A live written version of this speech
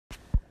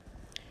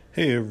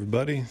Hey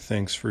everybody,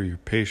 thanks for your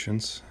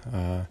patience.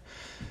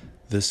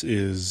 This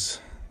is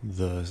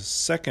the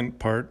second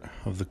part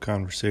of the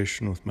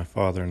conversation with my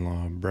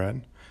father-in-law,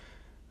 Brad.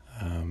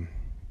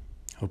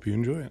 Hope you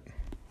enjoy it.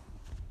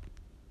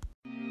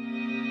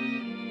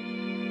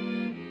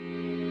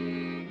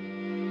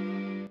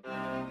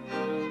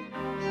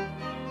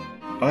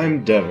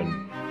 I'm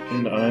Devin,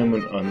 and I'm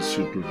an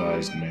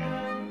unsupervised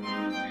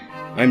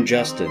man. I'm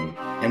Justin,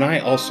 and I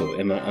also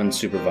am an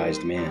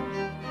unsupervised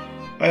man.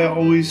 I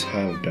always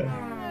have been.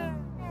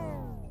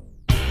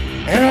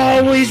 And I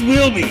always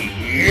will be,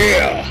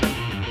 yeah!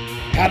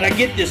 How'd I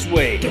get this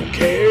way? Don't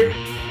care?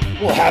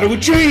 Well, how do we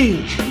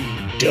change?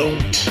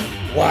 Don't.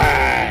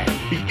 Why?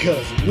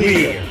 Because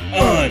We're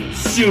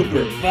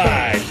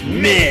unsupervised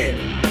men!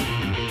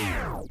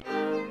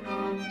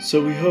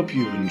 So we hope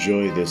you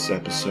enjoy this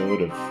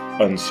episode of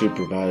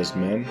Unsupervised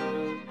Men.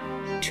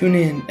 Tune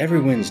in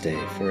every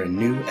Wednesday for a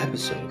new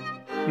episode.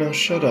 Now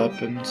shut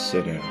up and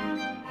sit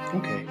down.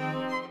 Okay.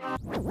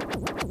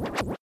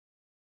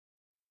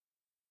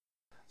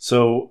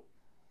 So,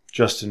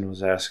 Justin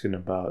was asking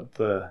about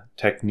the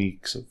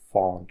techniques of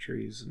fallen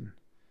trees, and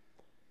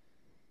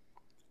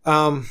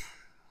I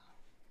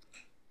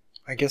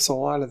guess a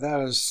lot of that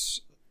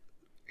is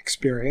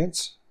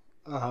experience.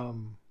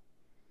 You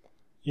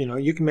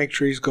can make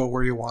trees go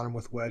where you want them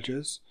with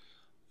wedges.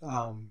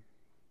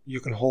 You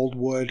can hold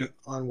wood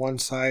on one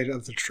side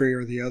of the tree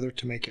or the other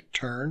to make it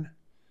turn.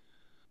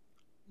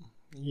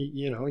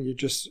 You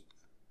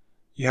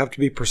have to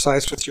be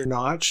precise with your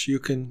notch. You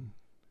can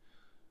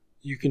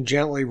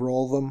gently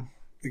roll them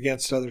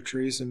against other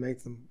trees and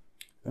make them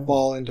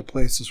fall into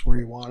places where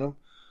you want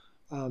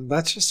them.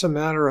 That's just a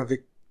matter of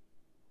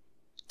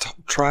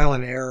trial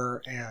and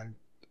error and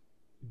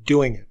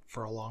doing it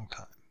for a long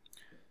time.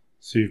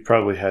 so you've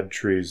probably had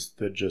trees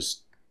that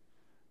just,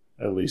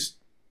 at least,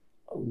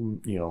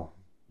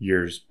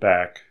 years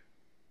back,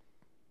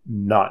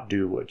 not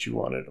do what you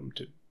wanted them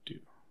to do.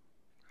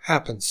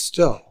 Happens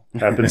still.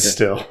 Happens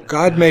still.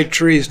 God made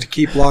trees to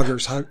keep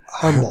loggers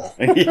humble.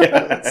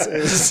 Yeah.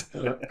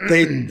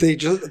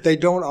 They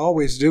don't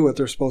always do what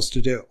they're supposed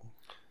to do.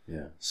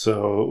 Yeah.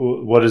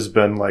 So what has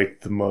been like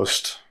the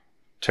most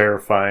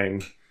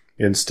terrifying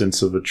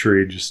instance of a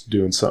tree just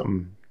doing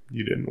something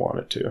you didn't want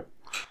it to?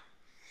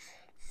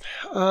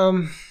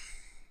 There's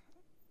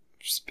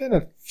been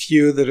a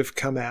few that have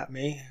come at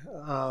me.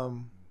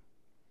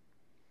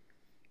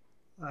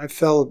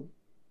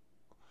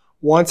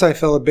 Once I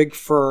fell a big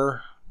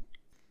fir,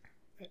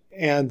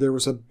 and there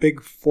was a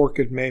big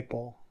forked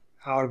maple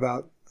out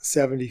about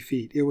 70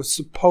 feet. It was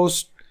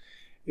supposed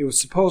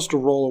to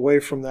roll away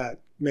from that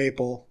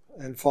maple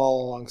and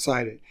fall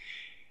alongside it.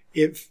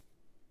 It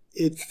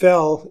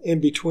fell in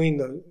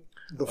between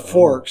the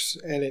forks,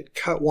 and it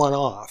cut one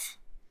off,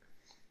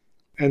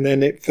 and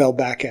then it fell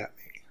back at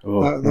me.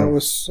 That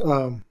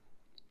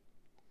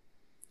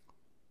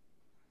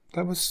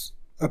was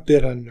a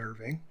bit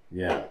unnerving.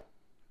 Yeah.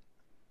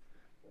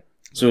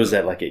 So is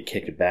that like it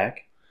kicked it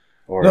back?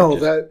 Or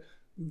no,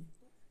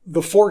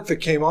 the fork that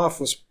came off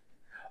was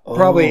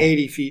probably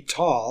 80 feet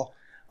tall,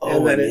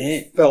 and then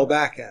it fell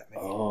back at me.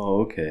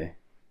 Oh, okay.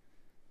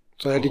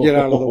 So I had to get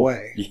out of the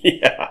way.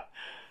 Yeah.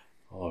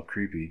 Oh,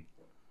 creepy.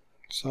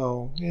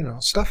 So,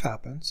 stuff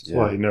happens. That's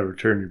why you never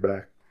turn your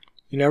back.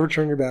 You never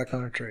turn your back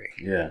on a tree.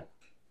 Yeah.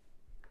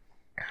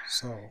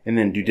 So. And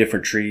then do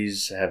different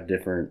trees have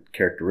different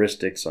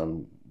characteristics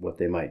on what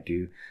they might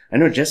do? I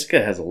know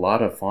Jessica has a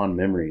lot of fond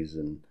memories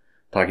and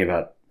talking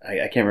about, I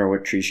can't remember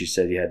what tree she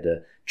said you had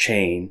to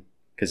chain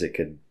because it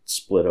could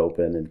split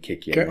open and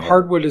kick you.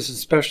 Hardwood is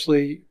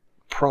especially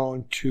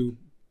prone to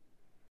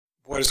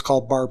what is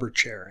called barber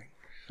chairing,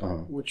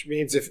 which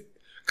means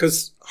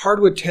because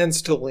hardwood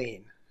tends to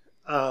lean.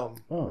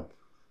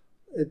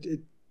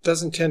 It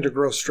doesn't tend to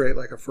grow straight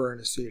like a fir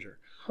and a cedar.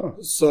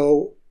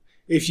 So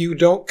if you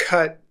don't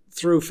cut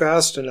through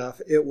fast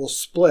enough, it will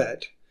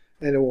split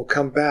and it will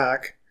come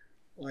back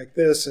like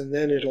this, and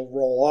then it'll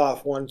roll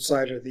off one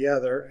side or the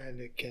other, and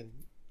it can,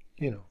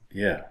 can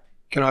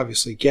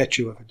obviously get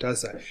you if it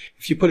does that.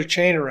 If you put a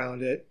chain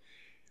around it,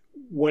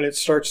 when it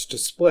starts to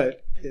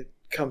split, it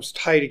comes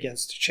tight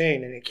against the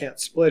chain and it can't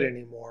split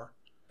anymore.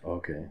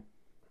 Okay.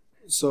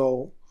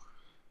 So,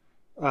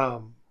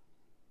 so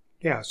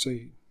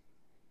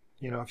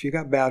if you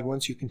got bad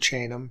ones, you can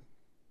chain them.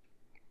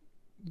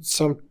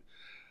 Some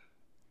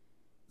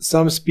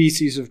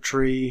species of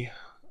tree,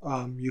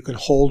 you can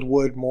hold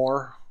wood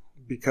more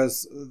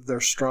because they're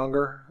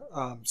stronger.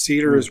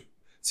 Cedar is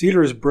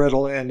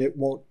brittle and it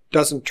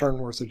doesn't turn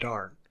worth a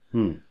darn.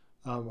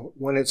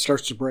 When it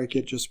starts to break,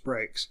 it just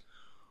breaks.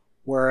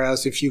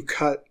 Whereas if you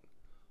cut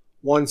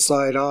one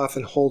side off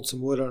and hold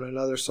some wood on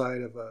another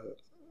side of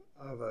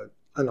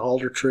an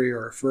alder tree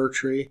or a fir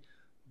tree,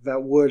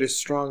 that wood is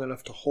strong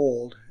enough to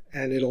hold,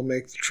 and it'll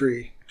make the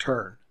tree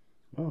turn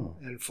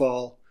and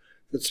fall.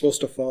 If it's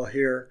supposed to fall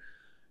here,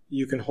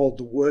 you can hold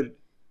the wood.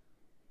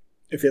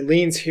 If it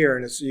leans here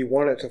and you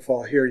want it to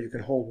fall here, you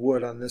can hold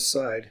wood on this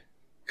side,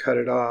 cut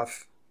it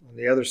off on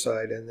the other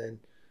side, and then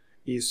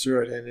ease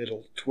through it, and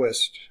it'll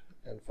twist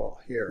and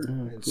fall here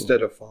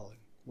instead of falling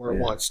where it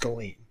wants to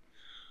lean.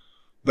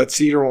 But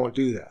cedar won't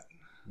do that.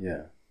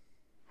 Yeah.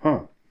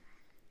 Huh.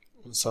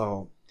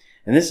 So.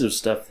 And this is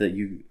stuff that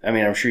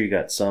I'm sure you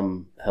got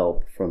some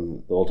help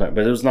from the old time,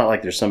 but it was not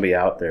like there's somebody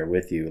out there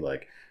with you,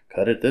 like,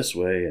 cut it this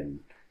way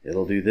and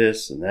it'll do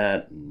this and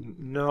that. And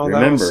no,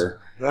 remember.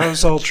 That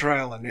was all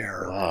trial and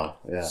error. Wow.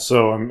 Yeah.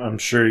 So I'm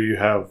sure you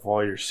have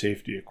all your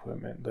safety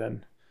equipment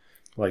then,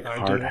 like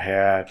hard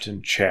hat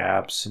and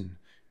chaps, and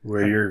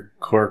wear your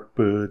cork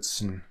boots.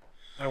 And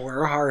I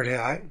wear a hard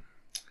hat.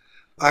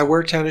 I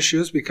wear tennis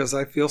shoes because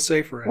I feel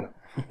safer in them.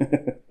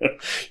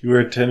 You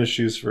wear tennis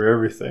shoes for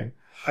everything.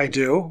 I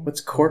do.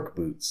 What's cork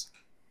boots?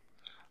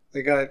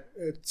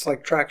 It's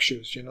like track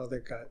shoes, they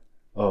got.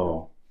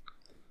 Oh.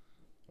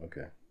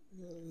 Okay.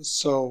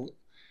 So.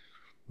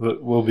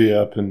 We'll be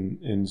up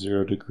in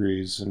 0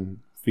 degrees and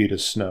feet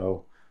of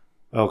snow,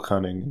 elk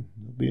hunting, and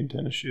we'll be in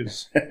tennis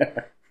shoes.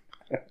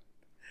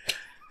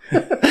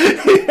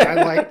 I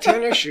like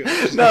tennis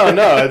shoes. No,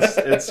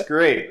 it's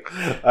great.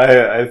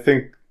 I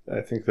think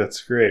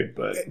that's great,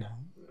 but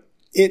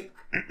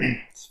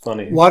it's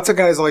funny. Lots of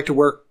guys like to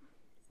wear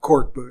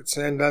cork boots,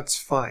 and that's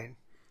fine.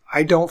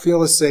 I don't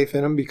feel as safe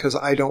in them because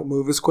I don't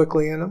move as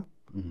quickly in them.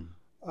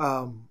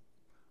 Mm-hmm.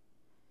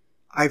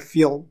 I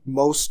feel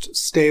most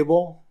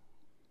stable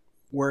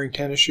wearing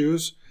tennis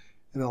shoes,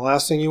 and the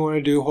last thing you want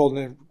to do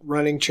holding a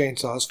running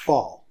chainsaw is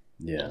fall.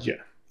 Yeah.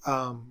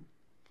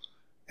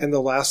 And the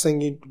last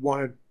thing you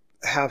want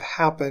to have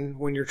happen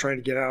when you're trying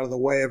to get out of the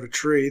way of a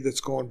tree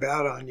that's going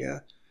bad on you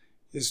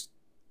is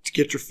to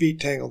get your feet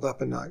tangled up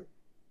and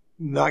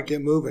not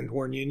get moving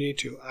when you need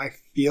to. I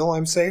feel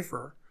I'm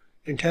safer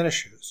in tennis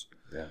shoes.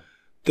 Yeah.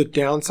 The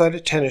downside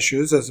of tennis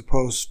shoes, as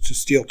opposed to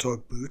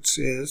steel-toed boots,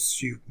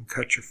 is you can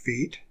cut your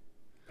feet.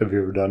 Have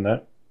you ever done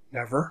that?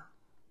 Never.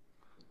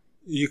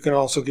 You can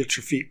also get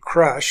your feet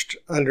crushed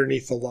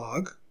underneath the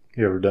log.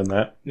 You ever done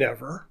that?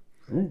 Never.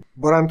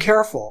 But I'm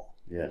careful.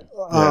 Yeah.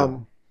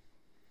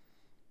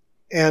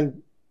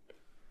 And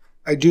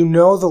I do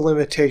know the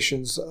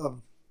limitations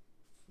of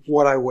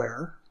what I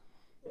wear.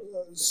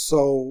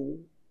 So,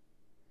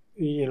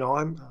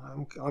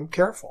 I'm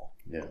careful.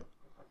 Yeah.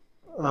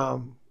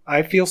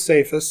 I feel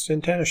safest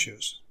in tennis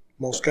shoes.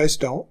 Most guys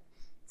don't.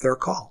 Their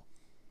call.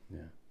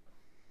 Yeah.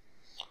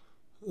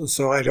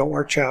 So I don't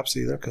wear chaps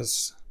either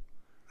because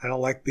I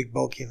don't like big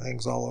bulky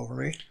things all over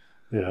me.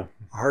 Yeah.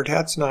 A hard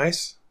hat's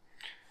nice.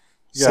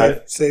 Yeah.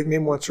 Saved me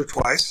once or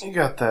twice. You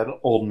got that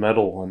old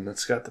metal one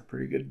that's got the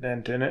pretty good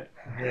dent in it.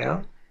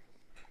 Yeah.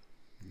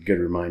 Good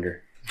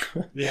reminder.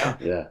 Yeah.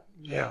 Yeah.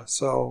 Yeah.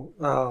 So,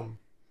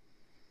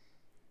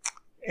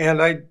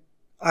 and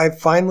I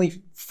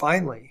finally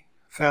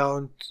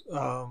found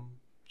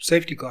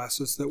safety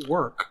glasses that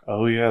work.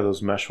 Oh yeah,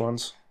 those mesh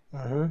ones.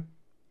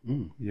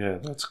 Mm-hmm. Yeah,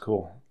 that's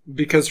cool.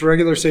 Because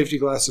regular safety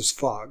glasses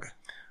fog.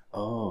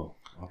 Oh,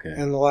 okay.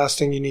 And the last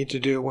thing you need to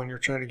do when you're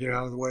trying to get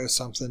out of the way of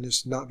something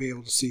is not be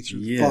able to see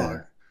through the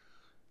fog.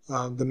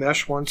 The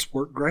mesh ones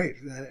work great,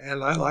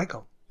 and I like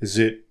them. Is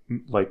it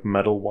like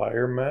metal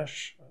wire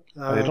mesh?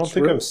 I don't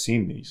think I've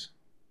seen these.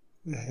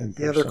 Yeah,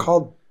 they're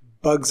called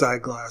bug's eye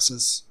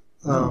glasses.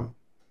 I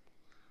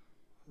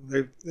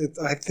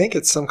think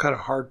it's some kind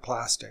of hard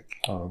plastic.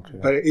 Oh, okay.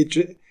 But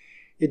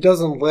it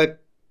doesn't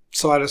let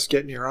sawdust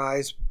get in your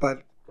eyes,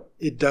 but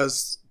it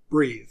does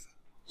breathe.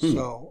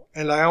 So,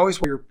 and I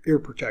always wear ear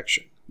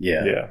protection.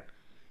 Yeah.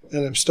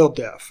 And I'm still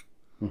deaf.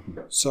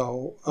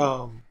 So,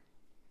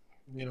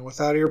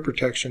 without ear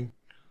protection,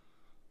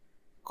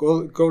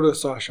 go to a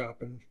saw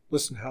shop and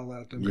listen how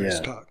loud them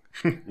guys talk.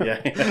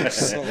 Yeah.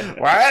 So,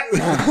 What?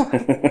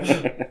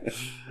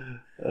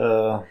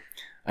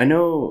 I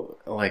know,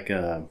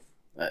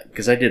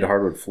 because I did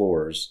hardwood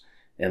floors,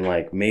 and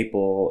like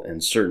maple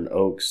and certain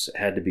oaks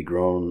had to be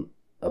grown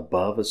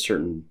above a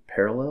certain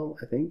parallel,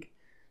 I think,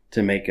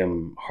 to make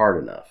them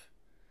hard enough.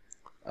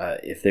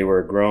 If they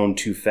were grown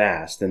too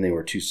fast, then they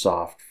were too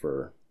soft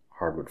for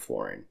hardwood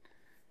flooring.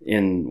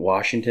 In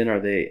Washington,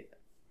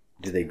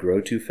 do they grow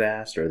too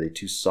fast, or are they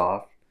too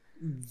soft?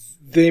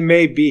 They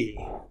may be.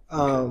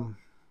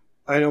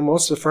 I know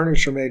most of the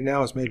furniture made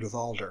now is made with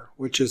alder,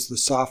 which is the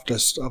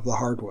softest of the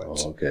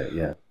hardwoods. Oh, okay,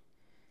 yeah.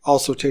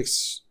 Also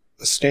takes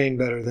a stain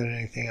better than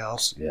anything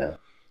else. Yeah.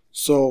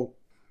 So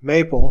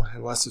maple,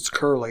 unless it's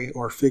curly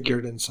or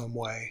figured in some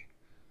way,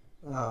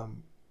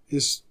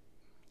 is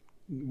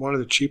one of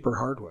the cheaper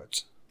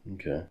hardwoods.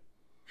 Okay.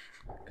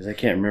 Because I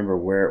can't remember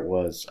where it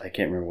was. I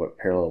can't remember what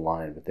parallel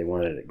line, but they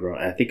wanted it grown.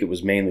 I think it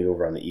was mainly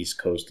over on the East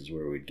Coast is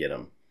where we'd get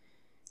them.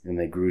 And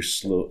they grew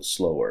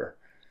slower.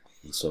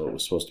 And so it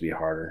was supposed to be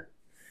harder.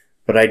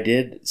 But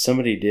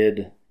somebody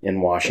did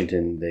in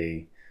Washington,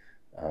 they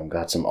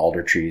got some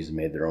alder trees and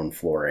made their own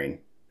flooring.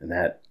 And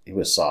it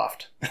was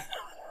soft.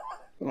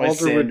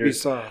 Alder would be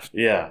soft.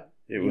 Yeah.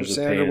 It was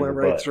a pain in the butt. Sander went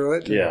right through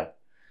it. Yeah.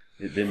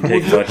 It didn't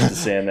take much to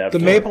sand that The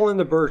floor. maple and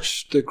the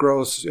birch that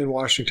grows in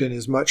Washington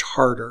is much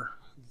harder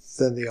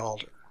than the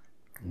alder.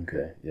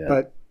 Okay, yeah.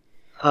 But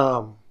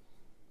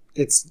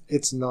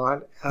it's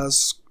not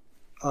as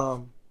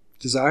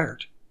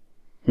desired.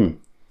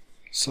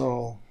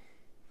 So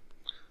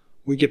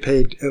we get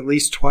paid at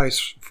least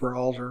twice for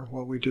alder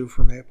what we do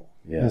for maple.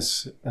 Yeah.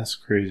 That's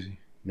crazy.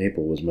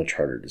 Maple was much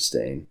harder to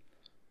stain.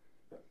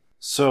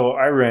 So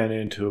I ran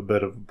into a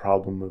bit of a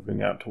problem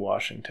moving out to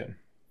Washington.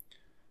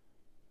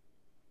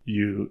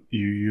 You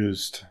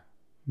used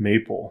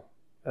maple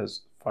as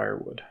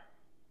firewood.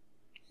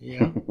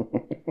 Yeah.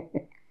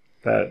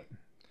 That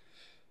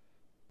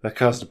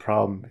caused a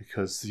problem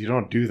because you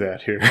don't do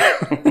that here.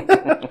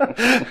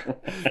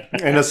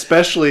 And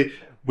especially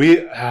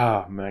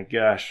oh my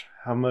gosh,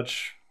 how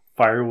much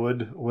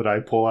firewood would I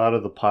pull out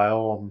of the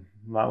pile and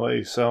not let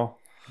you sell?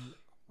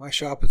 My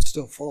shop is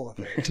still full of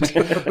it.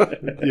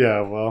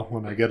 Yeah, well,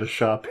 when I get a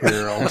shop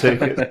here, I'll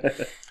take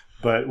it.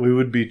 But we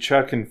would be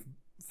chucking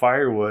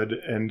firewood,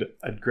 and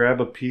I'd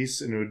grab a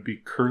piece, and it would be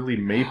curly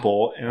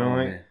maple, and I'm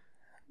like,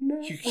 No.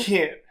 you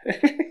can't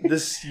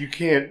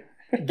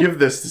give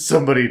this to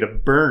somebody to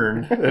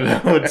burn. And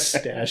I would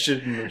stash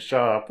it in the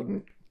shop.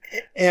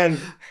 And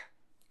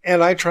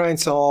I try and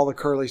sell all the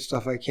curly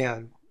stuff I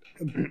can,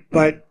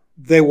 but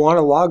they want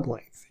a log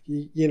length.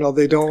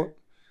 They don't.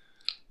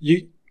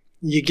 You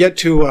get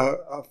to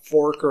a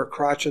fork or a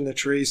crotch in the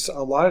trees.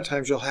 A lot of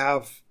times you'll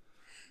have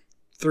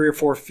 3 or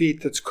 4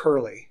 feet that's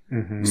curly.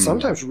 Mm-hmm.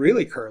 Sometimes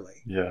really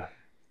curly. Yeah.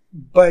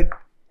 But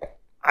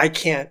I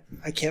can't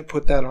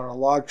put that on a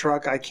log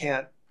truck. I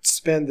can't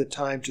spend the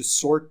time to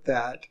sort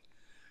that.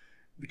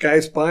 The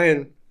guys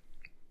buying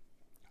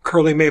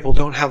curly maple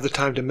don't have the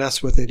time to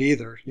mess with it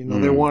either.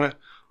 They want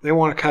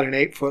to cut an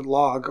 8-foot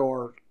log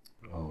or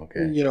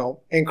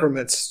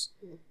increments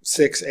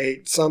 6,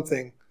 8,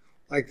 something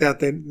like that.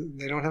 They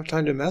don't have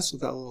time to mess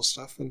with that little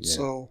stuff, and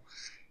so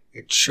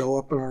it'd show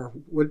up in our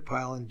wood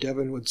pile, and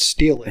Devin would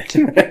steal it.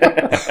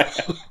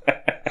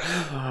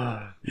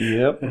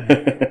 Yep.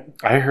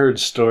 I heard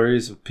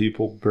stories of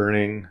people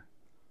burning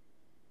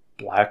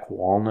black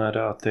walnut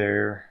out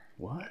there.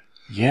 What?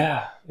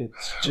 Yeah,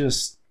 it's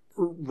just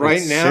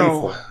right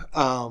now.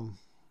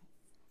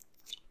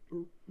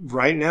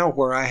 Right now,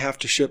 where I have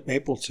to ship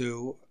maple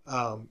to,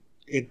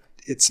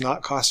 it's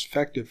not cost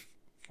effective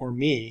for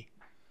me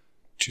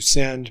to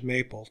send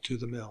maple to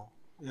the mill.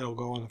 It'll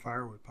go in the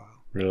firewood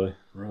pile. Really.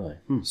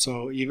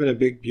 So even a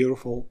big,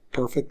 beautiful,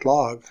 perfect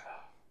log.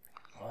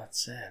 Oh,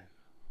 that's sad.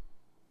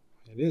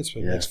 It is,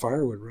 but it makes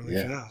firewood really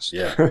fast.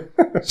 Yeah.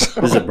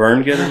 Does it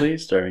burn good at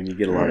least? I mean, you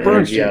get a lot of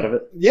energy out of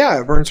it?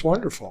 Yeah, it burns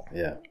wonderful.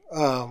 Yeah.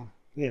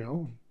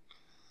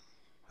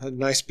 A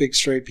nice big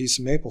straight piece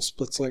of maple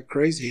splits like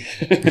crazy.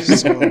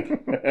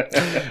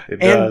 It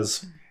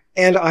does.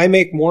 And I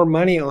make more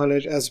money on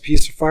it as a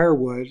piece of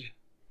firewood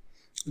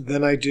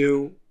than I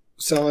do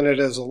selling it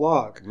as a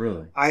log.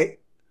 Really? I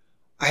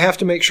have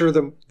to make sure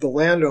the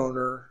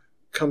landowner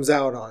comes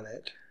out on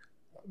it.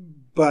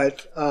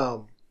 But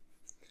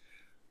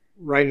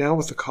right now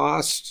with the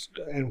cost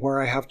and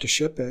where I have to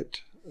ship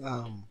it,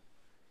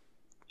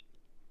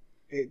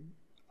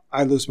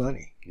 I lose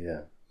money.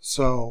 Yeah.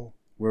 So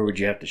where would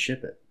you have to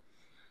ship it?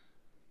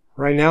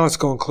 Right now it's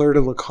going clear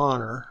to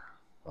LaConner.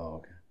 Oh,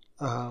 okay.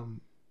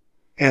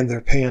 And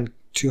they're paying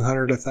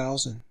 $200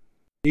 $1,000.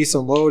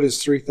 Decent load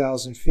is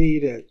 3,000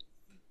 feet.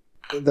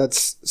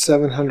 That's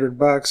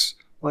 $700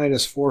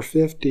 minus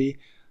 $450.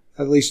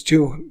 At least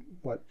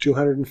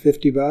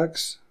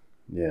 $250.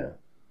 Yeah.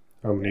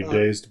 How many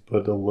days to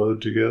put a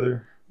load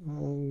together?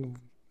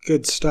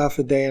 Good stuff,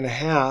 a day and a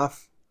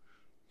half.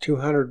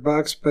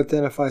 $200, but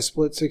then if I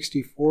split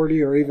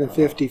 60-40 or even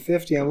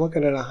 50-50, I'm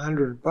looking at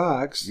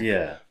 $100.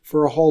 Yeah.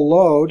 For a whole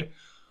load.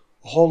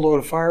 A whole load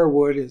of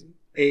firewood is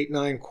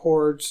 8-9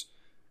 cords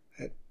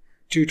at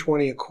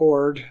 $220 a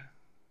cord.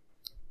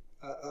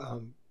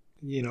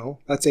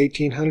 That's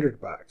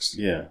 $1,800.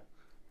 Yeah.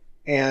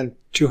 And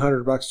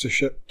 $200 to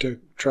ship to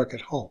truck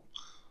it home.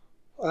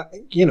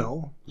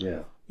 Yeah.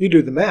 You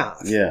do the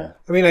math. Yeah.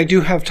 I mean, I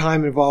do have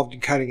time involved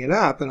in cutting it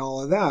up and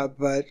all of that,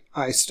 but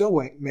I still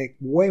make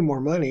way more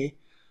money.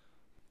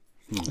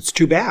 It's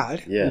too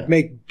bad. Yeah. You'd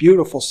make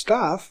beautiful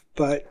stuff,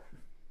 but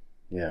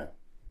yeah.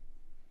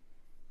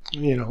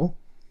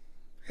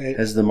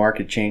 Has the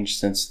market changed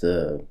since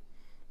the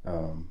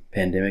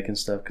pandemic and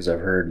stuff? Because I've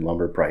heard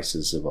lumber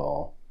prices have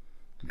all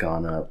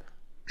gone up.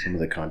 Some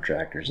of the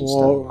contractors and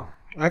stuff.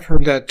 I've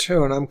heard that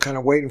too, and I'm kind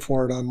of waiting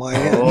for it on my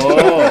end.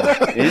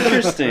 Oh,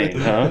 interesting,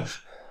 huh?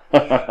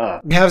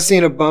 We have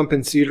seen a bump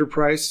in cedar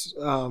price.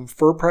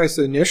 Fir price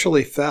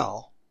initially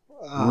fell.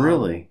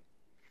 Really?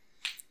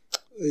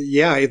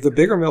 Yeah, the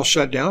bigger mill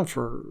shut down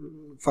for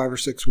 5 or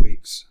 6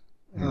 weeks.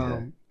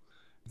 Okay.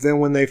 Then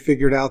when they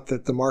figured out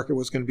that the market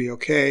was going to be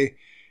okay,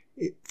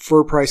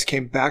 fir price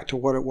came back to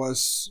what it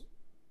was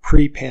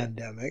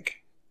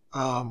pre-pandemic.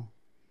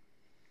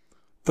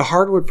 The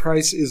hardwood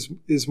price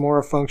is more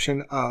a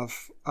function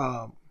of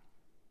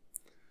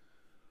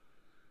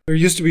there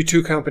used to be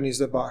 2 companies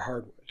that bought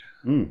hardwood.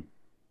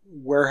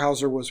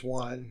 Weyerhaeuser was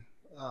one.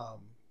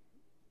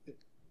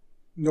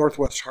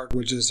 Northwest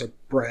Hardwoods is a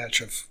branch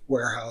of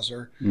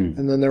Weyerhaeuser.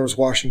 And then there was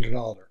Washington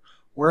Alder.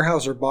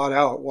 Weyerhaeuser bought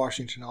out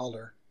Washington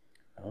Alder.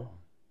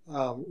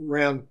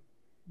 Ran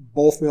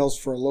both mills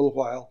for a little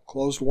while,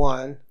 closed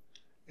one,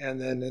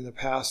 and then in the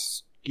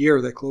past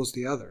year they closed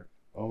the other.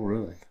 Oh,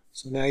 really?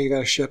 So now you got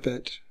to ship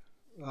it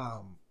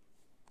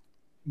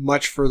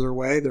much further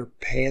away. They're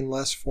paying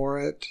less for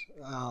it.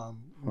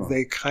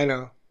 They kind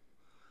of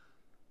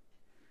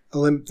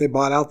they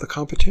bought out the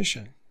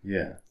competition.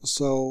 Yeah.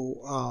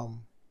 So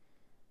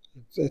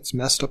it's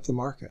messed up the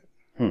market.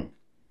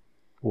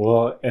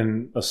 Well,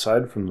 and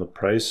aside from the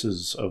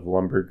prices of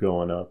lumber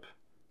going up,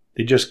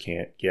 they just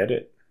can't get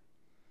it.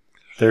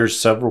 There's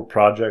several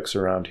projects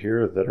around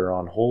here that are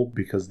on hold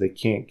because they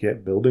can't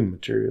get building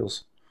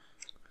materials.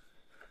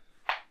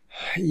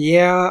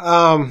 Yeah,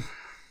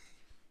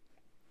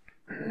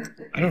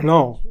 I don't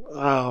know.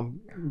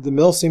 The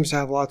mill seems to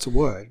have lots of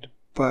wood,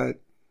 but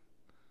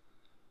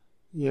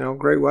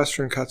Great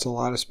Western cuts a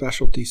lot of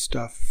specialty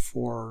stuff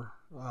for.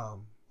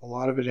 A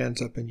lot of it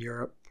ends up in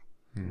Europe.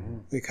 Mm-hmm.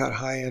 They cut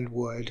high-end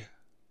wood,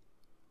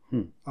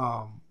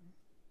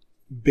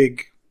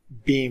 big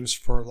beams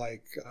for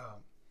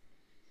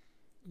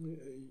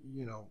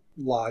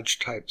lodge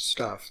type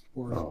stuff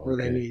where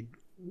they need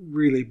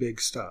really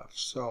big stuff.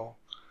 So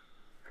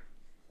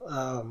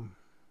the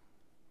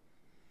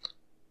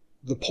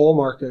pole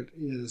market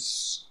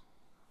has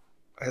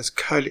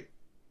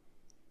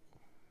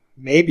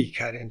maybe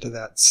cut into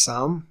that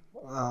some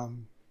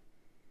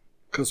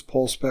because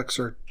pole specs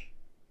are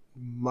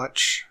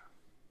much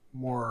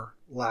more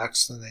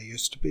lax than they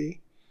used to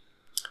be.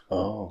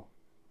 Oh.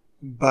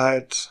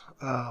 But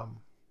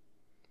I'm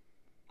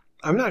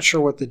not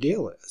sure what the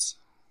deal is.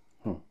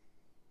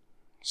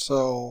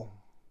 So,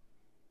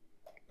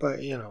 but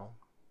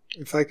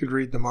if I could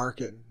read the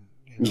market,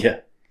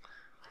 yeah,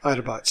 I'd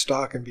have bought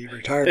stock and be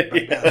retired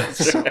by now.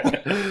 So,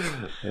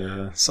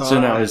 So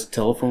now is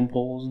telephone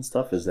poles and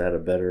stuff, is that a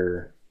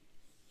better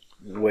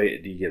way?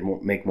 Do you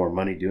make more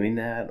money doing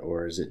that,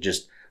 or is it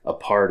just a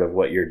part of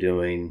what you're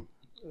doing?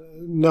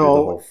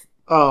 No.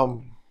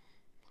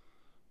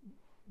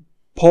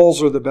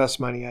 Poles are the best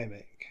money I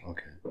make.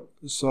 Okay.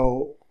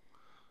 So,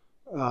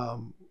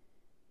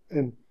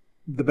 and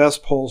the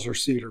best poles are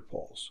cedar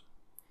poles.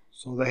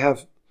 So they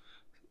have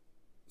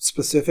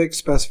specific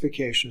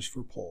specifications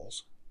for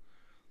poles.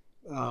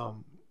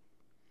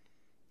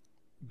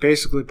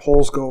 Basically,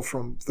 poles go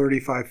from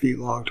 35 feet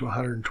long to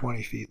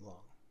 120 feet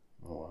long.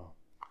 Oh, wow.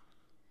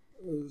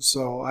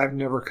 So I've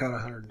never cut a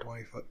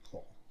 120-foot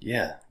pole.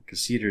 Yeah,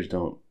 because cedars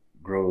don't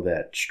grow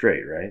that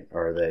straight, right?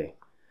 Or are they?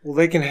 Well,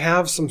 they can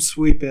have some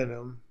sweep in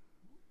them,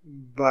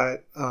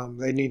 but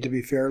they need to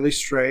be fairly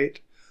straight.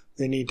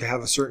 They need to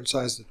have a certain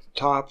size at the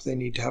top. They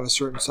need to have a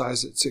certain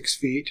size at 6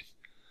 feet.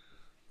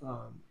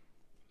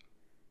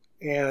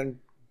 And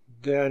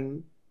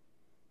then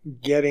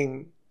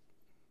getting,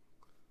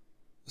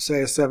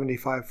 say, a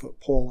 75-foot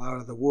pole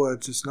out of the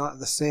woods is not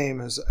the same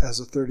as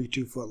a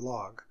 32-foot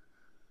log.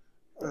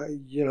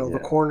 The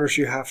corners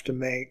you have to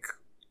make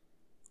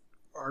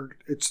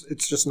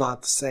it's just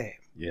not the same.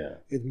 Yeah.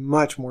 It's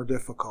much more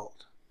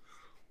difficult,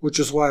 which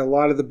is why a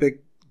lot of the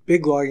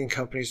big logging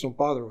companies don't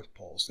bother with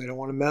poles. They don't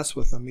want to mess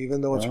with them, even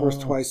though it's worth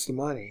twice the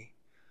money.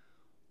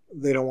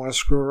 They don't want to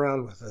screw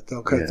around with it.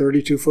 They'll cut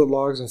 32-foot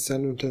logs and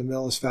send them to the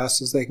mill as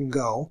fast as they can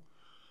go.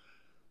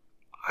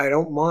 I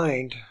don't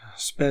mind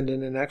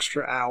spending an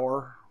extra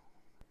hour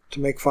to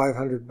make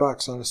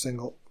 $500 on a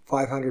single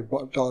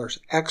 $500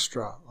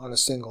 extra on a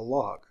single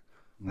log.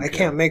 Okay. I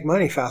can't make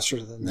money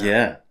faster than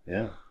that.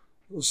 Yeah.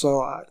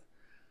 So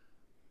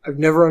I've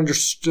never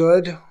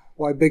understood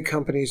why big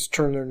companies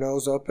turn their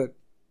nose up at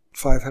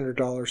 $500,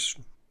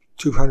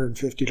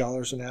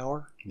 $250 an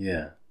hour.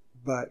 Yeah.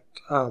 But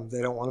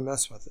they don't want to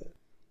mess with it.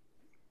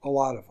 A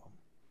lot of them.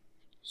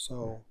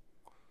 So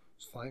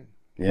it's fine.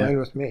 Yeah. Fine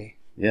with me.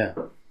 Yeah.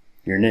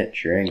 Your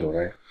niche, your angle,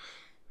 right?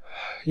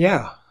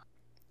 Yeah.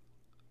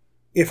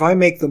 If I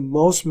make the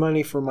most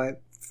money for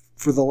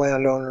the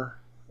landowner,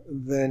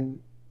 then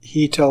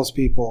he tells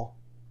people,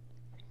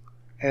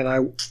 and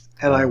I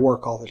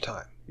work all the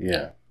time.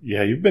 Yeah.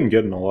 Yeah, you've been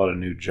getting a lot of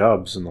new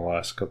jobs in the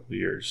last couple of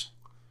years.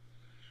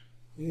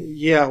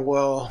 Yeah,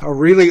 well, a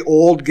really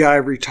old guy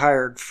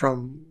retired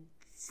from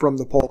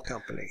the pole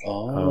company.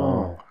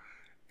 Oh.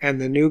 And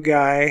the new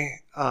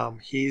guy,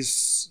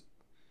 he's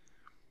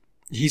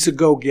a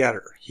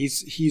go-getter.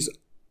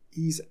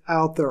 He's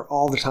out there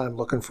all the time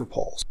looking for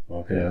poles.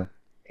 Okay. Yeah.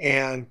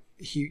 And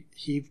he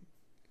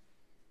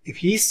if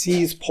he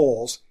sees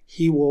poles,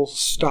 he will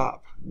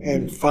stop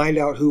and find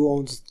out who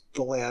owns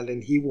the land,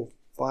 and he will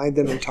find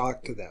them and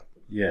talk to them.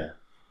 Yeah.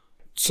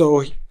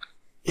 So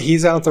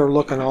he's out there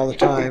looking all the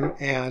time,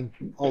 and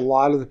a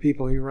lot of the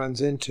people he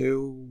runs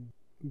into,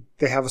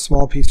 they have a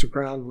small piece of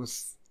ground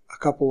with a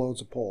couple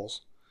loads of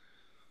poles.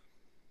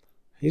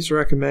 He's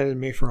recommended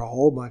me for a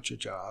whole bunch of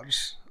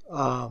jobs.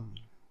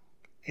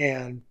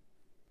 And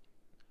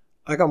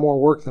I got more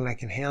work than I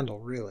can handle,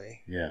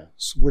 really. Yeah.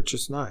 Which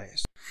is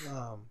nice.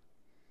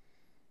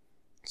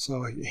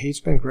 So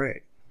he's been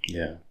great.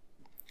 Yeah.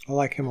 I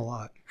like him a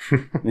lot.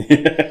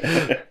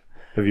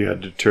 Have you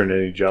had to turn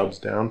any jobs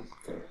down?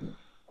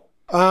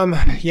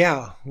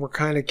 Yeah. We're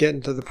kind of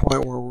getting to the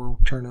point where we're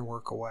turning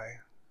work away.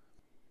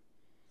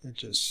 It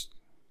just...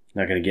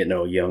 Not going to get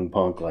no young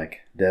punk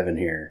like Devin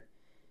here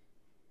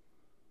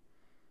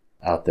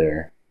out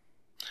there.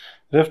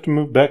 I'd have to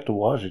move back to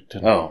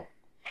Washington. Oh,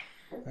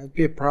 That'd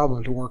be a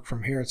problem to work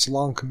from here. It's a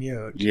long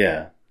commute.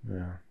 yeah.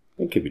 Yeah.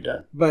 It could be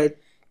done. But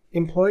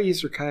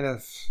employees are kind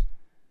of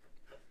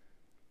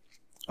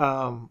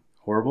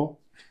Horrible?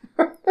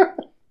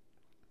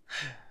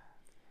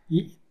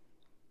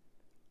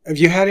 have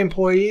you had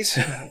employees?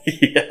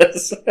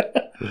 Yes.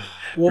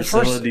 Well,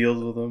 Priscilla first,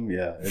 deals with them.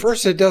 Yeah.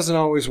 first it doesn't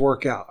always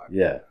work out.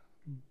 Yeah.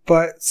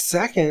 But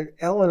second,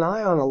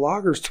 L&I on a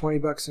logger is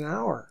 $20 an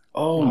hour.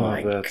 Oh,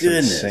 my that's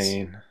goodness.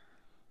 insane.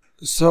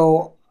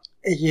 So,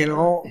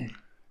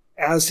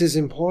 as his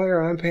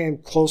employer, I'm paying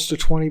close to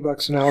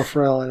 $20 an hour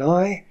for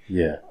L&I.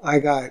 Yeah. I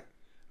got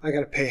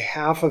to pay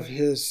half of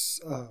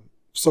his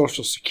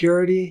Social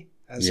Security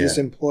as his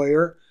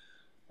employer.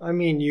 I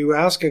mean, you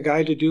ask a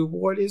guy to do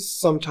what is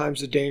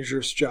sometimes a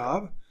dangerous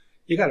job.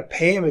 You got to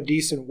pay him a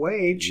decent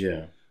wage.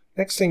 Yeah.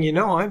 Next thing you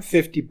know, I'm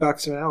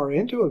 $50 an hour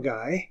into a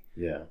guy.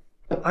 Yeah.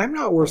 I'm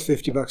not worth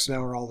 $50 an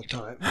hour all the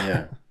time.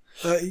 Yeah.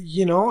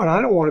 And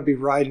I don't want to be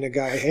riding a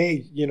guy,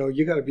 hey,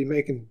 you got to be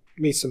making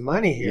me some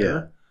money here.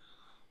 Yeah.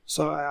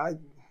 So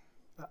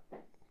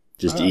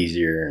Just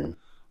easier. And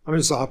I'm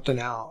just opting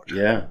out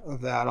yeah.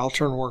 of that. I'll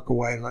turn work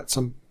away and let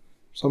some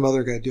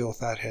other guy deal with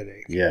that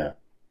headache. Yeah.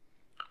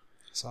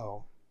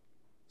 So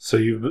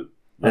you've...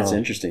 That's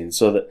interesting.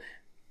 So that,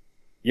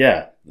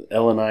 yeah,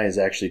 L&I is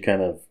actually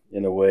kind of,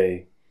 in a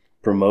way,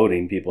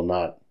 promoting people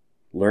not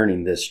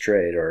learning this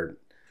trade, or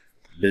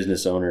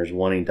business owners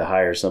wanting to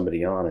hire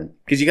somebody on it.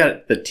 Because you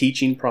got the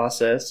teaching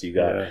process, you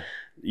got,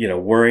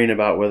 worrying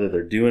about whether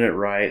they're doing it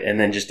right, and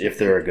then just if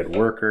they're a good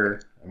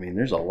worker. I mean,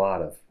 there's a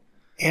lot of...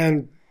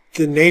 And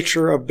the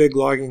nature of big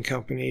logging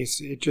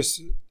companies,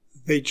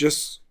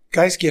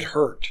 guys get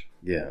hurt.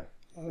 Yeah.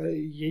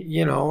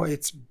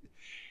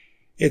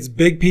 It's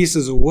big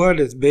pieces of wood,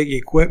 it's big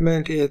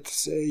equipment,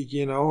 it's,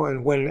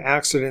 and when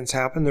accidents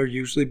happen, they're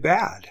usually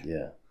bad.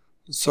 Yeah.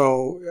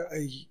 So,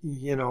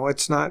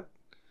 it's not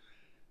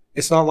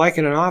like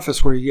in an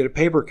office where you get a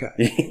paper cut.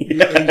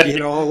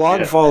 A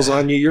log falls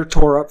on you, you're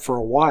tore up for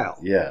a while.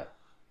 Yeah.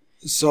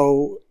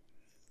 So,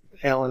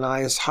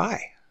 L&I is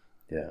high.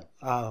 Yeah.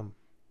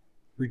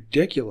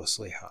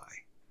 Ridiculously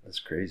high. That's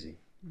crazy.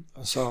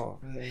 So,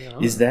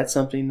 Is that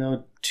something,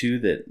 though, too,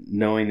 that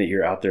knowing that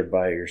you're out there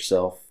by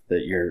yourself,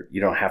 that you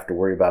don't have to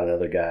worry about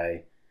another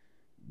guy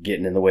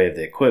getting in the way of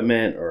the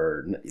equipment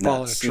or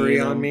falling not a seeing tree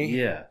them? on me?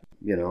 Yeah.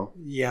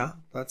 Yeah,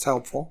 that's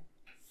helpful.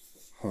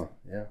 Huh.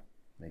 Yeah.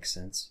 Makes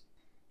sense.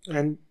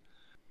 And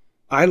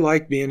I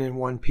like being in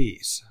one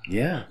piece.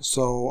 Yeah.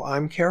 So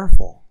I'm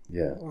careful.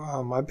 Yeah.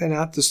 I've been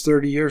at this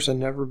 30 years and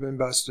never been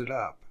busted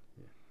up.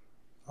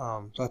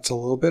 That's a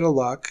little bit of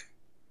luck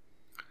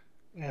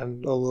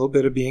and a little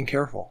bit of being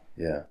careful.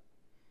 Yeah.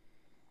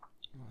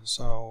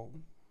 So,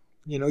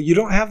 you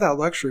don't have that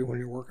luxury when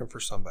you're working for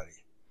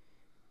somebody.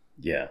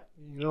 Yeah.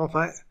 If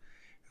I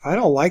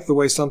don't like the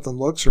way something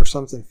looks or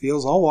something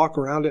feels, I'll walk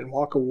around it and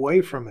walk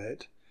away from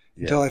it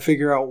until I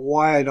figure out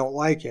why I don't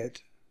like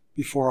it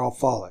before I'll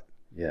follow it.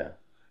 Yeah.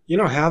 You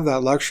don't have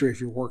that luxury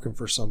if you're working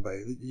for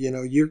somebody.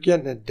 You're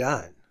getting it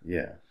done.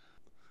 Yeah.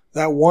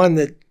 That one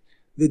that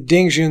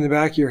dings you in the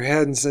back of your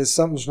head and says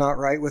something's not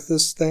right with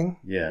this thing.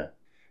 Yeah.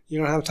 You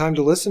don't have time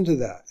to listen to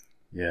that.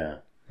 Yeah.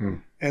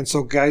 And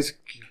so guys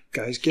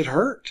get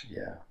hurt.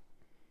 Yeah.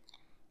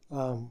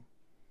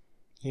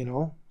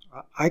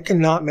 I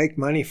cannot make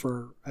money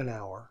for an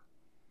hour.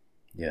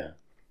 Yeah.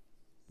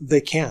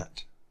 They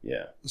can't.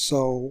 Yeah.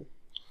 So,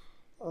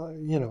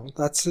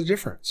 that's the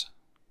difference.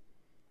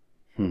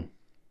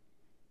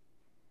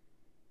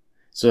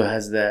 So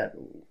has that,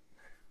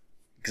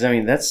 because I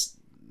mean, that's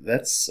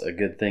a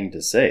good thing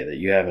to say, that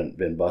you haven't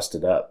been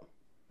busted up,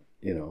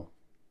 for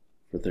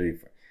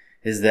 34.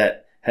 Is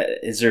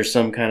there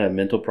some kind of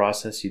mental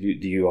process you do?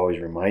 Do you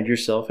always remind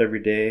yourself every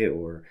day,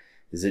 or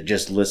is it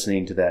just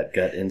listening to that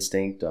gut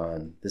instinct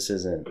on this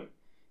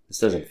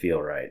doesn't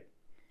feel right?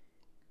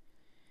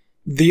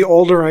 The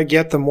older I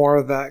get, the more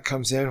of that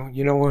comes in.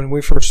 When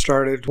we first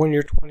started, when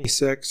you're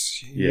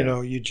 26,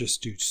 you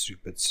just do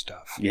stupid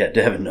stuff. Yeah,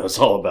 Devin knows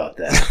all about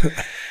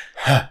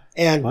that.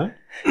 And, what?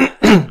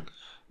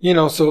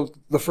 So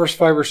the first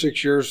 5 or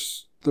 6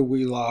 years that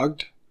we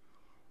logged,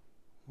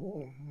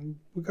 we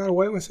got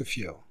away with a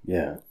few.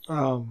 Yeah.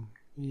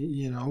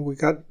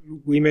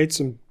 We made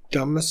some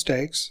dumb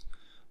mistakes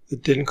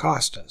that didn't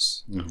cost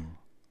us.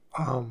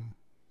 Mm-hmm.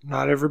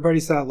 Not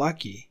everybody's that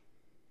lucky.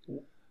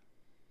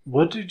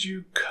 What did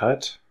you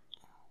cut?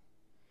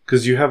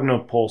 Because you have no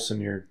pulse in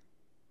your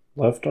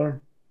left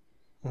arm.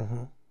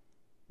 Mm-hmm.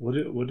 What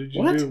did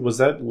you do? Was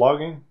that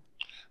logging?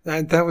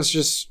 That was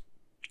just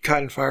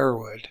cutting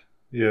firewood.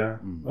 Yeah.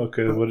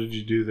 Okay. What did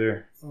you do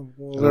there?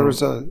 Well, there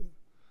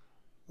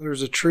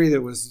was a tree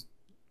that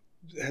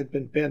had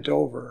been bent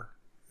over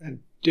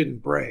and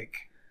didn't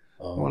break.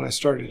 When I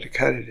started to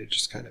cut it, it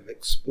just kind of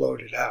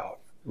exploded out.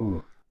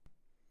 Ooh.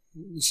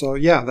 So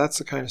yeah, that's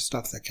the kind of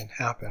stuff that can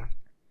happen.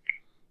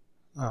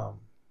 I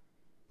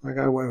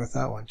got away with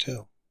that one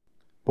too.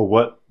 But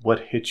what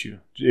hit you?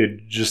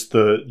 Just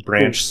the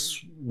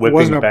branch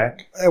whipping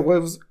back? It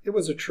was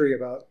a tree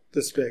about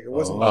this big. It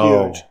wasn't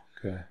huge.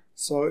 Okay.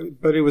 So,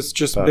 but it was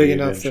just About big 8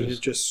 enough that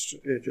inches.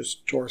 it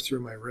just tore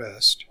through my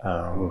wrist.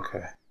 Oh,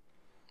 okay.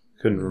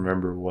 Couldn't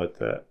remember what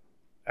that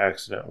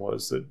accident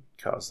was that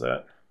caused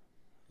that.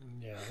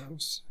 Yeah, that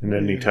was. And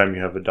anytime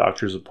you have a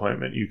doctor's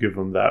appointment, you give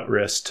them that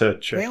wrist to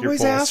check They your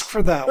always pulse. ask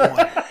for that one.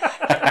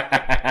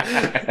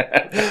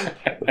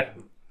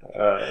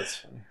 That's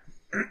funny.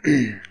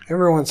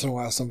 Every once in a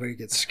while, somebody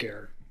gets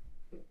scared.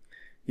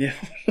 Yeah.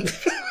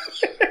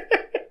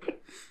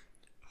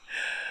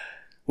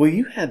 Well,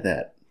 you had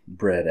that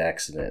bread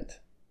accident.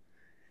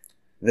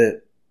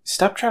 That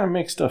Stop trying to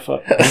make stuff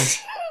up.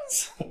 I've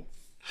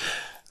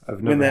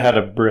When never that- had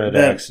a bread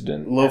that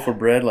accident. loaf of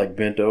bread like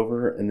bent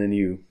over, and then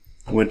you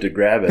went to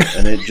grab it,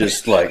 and it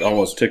just like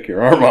almost took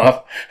your arm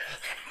off.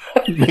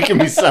 Making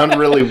me sound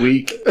really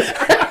weak.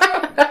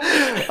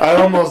 I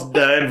almost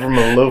died from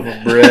a loaf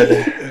of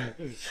bread.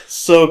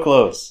 So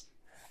close.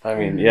 I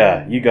mean,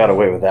 yeah, you got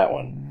away with that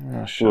one.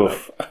 Oh, shut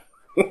Oof.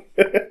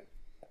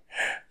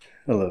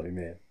 I love you,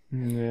 man.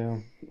 Yeah.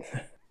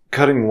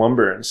 Cutting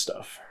lumber and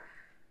stuff.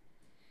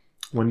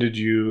 When did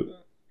you...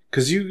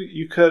 Because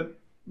you cut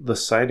the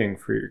siding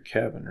for your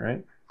cabin,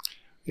 right?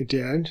 It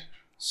did.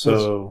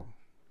 So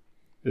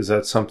is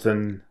that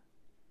something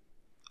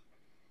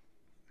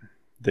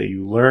that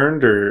you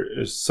learned, or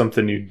is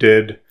something you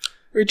did?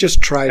 We just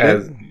tried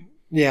As- it.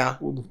 Yeah.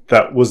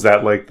 Was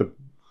that like the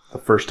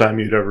first time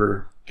you'd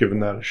ever given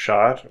that a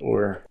shot,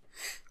 or...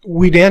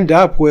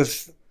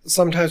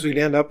 Sometimes we'd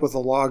end up with a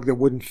log that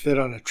wouldn't fit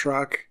on a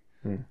truck,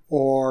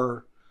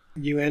 or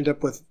you end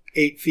up with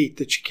 8 feet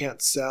that you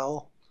can't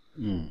sell.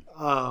 You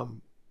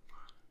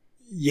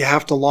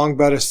have to long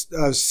bed a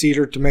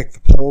cedar to make the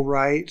pole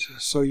right,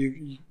 so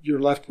you're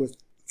left with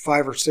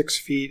 5 or 6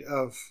 feet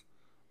of,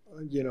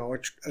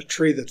 a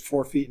tree that's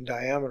 4 feet in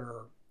diameter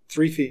or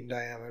 3 feet in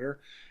diameter,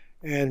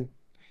 and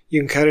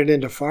you can cut it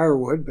into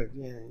firewood. But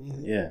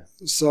Yeah.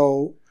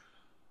 so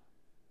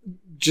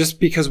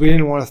just because we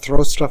didn't want to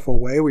throw stuff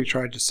away, we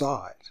tried to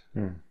saw it.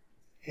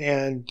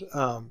 And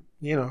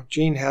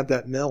Gene had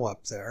that mill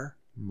up there,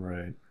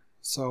 Right.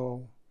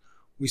 so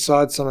we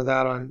sawed some of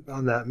that on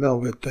that mill,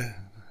 but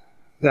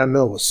that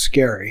mill was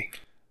scary.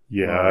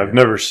 Yeah, I've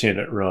never seen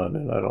it run,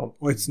 and I don't.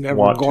 Well, it's never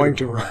want going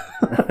to run.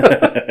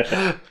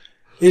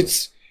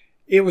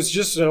 It was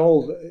just an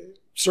old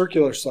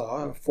circular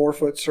saw, a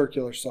 4-foot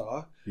circular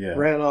saw. Yeah.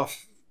 Ran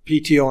off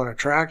PTO on a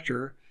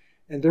tractor,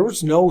 and there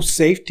was no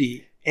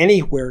safety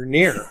anywhere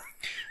near.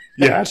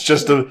 Yeah, it's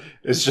just a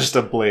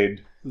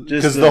blade,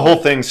 because Just the whole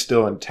thing's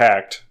still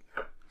intact,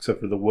 except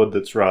for the wood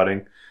that's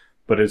rotting.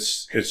 But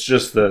it's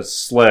just the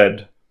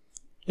sled.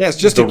 Yeah, it's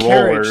just The a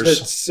carriage rollers.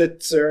 that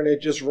sits there, and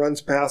it just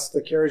runs past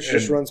the carriage.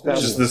 Just and runs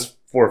past. Just this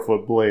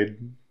 4-foot blade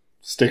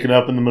sticking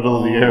up in the middle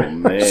of the air.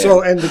 Man.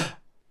 So and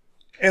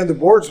the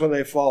boards, when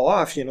they fall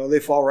off, they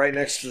fall right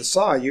next to the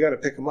saw. You got to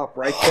pick them up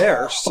right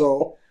there.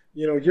 So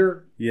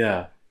you're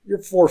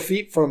 4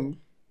 feet from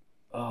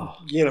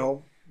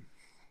that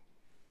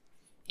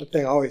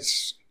thing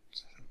always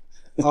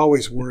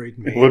worried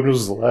me. When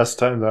was the last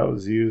time that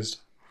was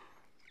used?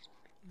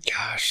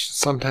 Gosh,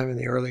 sometime in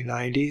the early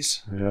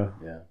 90s. Yeah.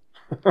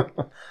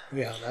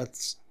 Yeah,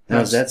 that's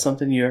Now, is that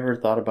something you ever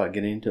thought about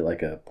getting into,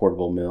 like a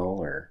portable mill,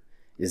 or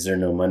is there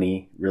no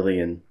money really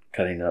in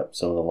cutting up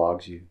some of the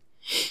logs you...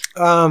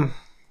 I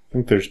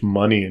think there's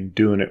money in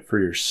doing it for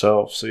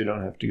yourself, so you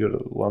don't have to go to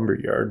the lumber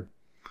yard.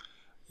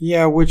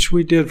 Yeah, which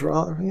we did for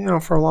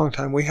a long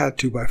time. We had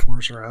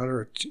 2x4s around,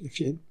 or if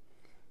you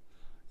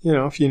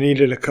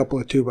needed a couple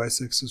of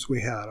 2x6s,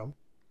 we had them.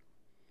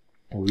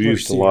 We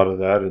used a lot of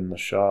that in the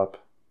shop.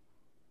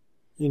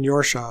 In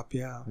your shop,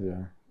 yeah.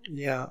 Yeah.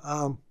 Yeah.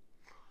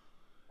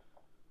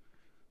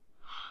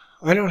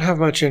 I don't have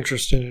much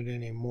interest in it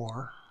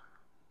anymore.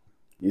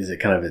 Is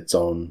it kind of its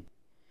own...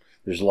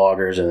 There's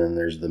loggers, and then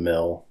there's the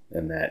mill,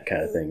 and that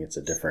kind of thing. It's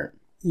a different...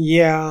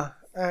 Yeah.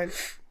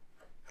 It's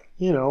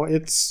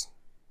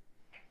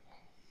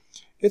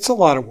a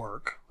lot of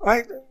work.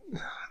 I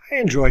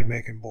enjoyed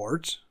making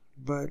boards,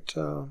 but...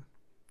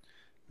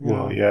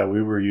 Well, yeah,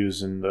 we were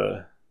using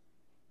the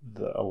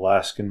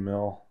Alaskan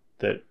mill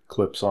that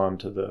clips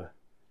onto the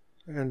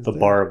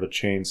bar of a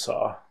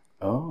chainsaw.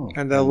 Oh.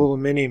 And that little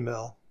mini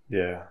mill.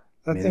 Yeah.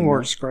 That Mini thing mill?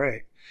 works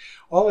great.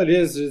 All it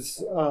is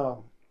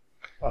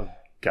A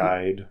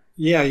guide.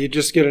 yeah, you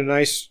just get a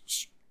nice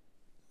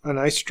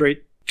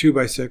straight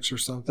 2x6 or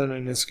something,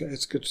 and it's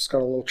just got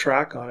a little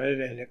track on it,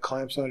 and it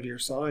clamps onto your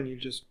saw, and you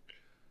just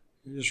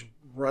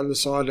run the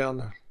saw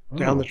down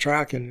the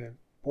track, and the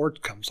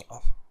board comes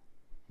off.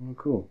 Oh,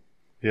 cool.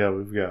 Yeah,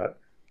 we've got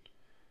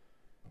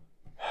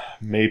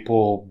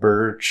maple,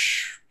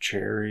 birch,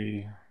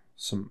 cherry,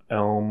 some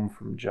elm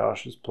from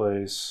Josh's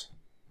place.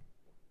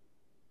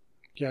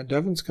 Yeah,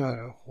 Devin's got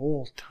a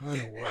whole ton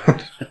of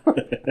wood.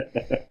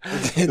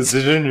 Is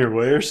it in your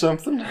way or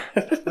something?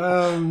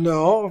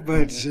 No,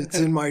 but it's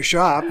in my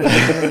shop, and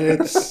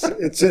it's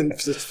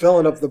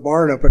filling up the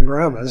barn up in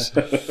Grandma's.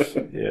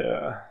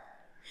 Yeah.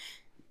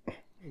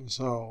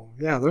 So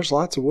yeah, there's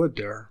lots of wood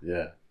there.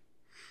 Yeah.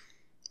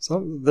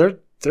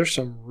 There's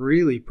some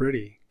really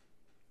pretty.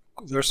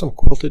 There's some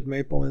quilted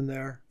maple in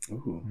there,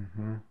 Ooh.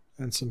 Mm-hmm.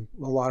 and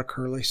a lot of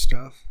curly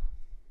stuff.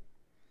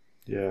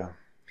 Yeah.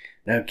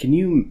 Now, can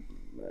you,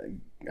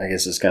 I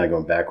guess it's kind of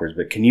going backwards,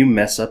 but can you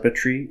mess up a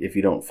tree if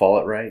you don't fall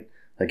it right?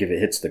 Like if it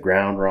hits the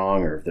ground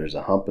wrong, or if there's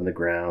a hump in the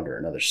ground or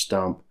another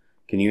stump,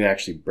 can you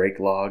actually break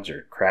logs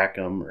or crack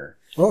them? Or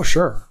Oh,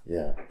 sure.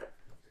 yeah.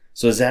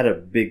 So is that a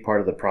big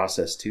part of the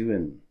process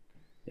too,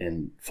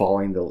 in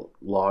falling the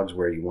logs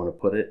where you want to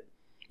put it?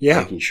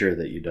 Yeah. Making sure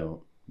that you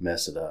don't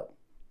mess it up.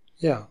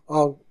 Yeah.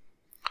 I'll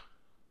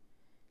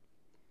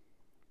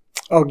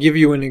give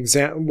you an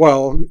example.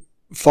 Well,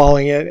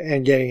 falling it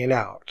and getting it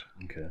out.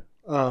 Okay.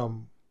 I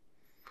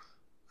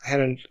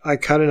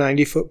cut a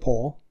 90-foot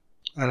pole,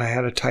 and I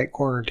had a tight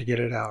corner to get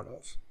it out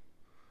of.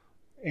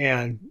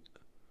 And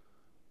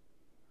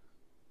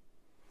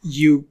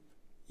you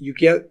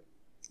get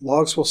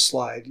logs will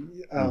slide,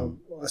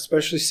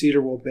 especially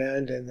cedar will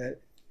bend, and that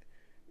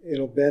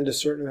it'll bend a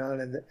certain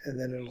amount, and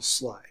then it'll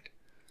slide.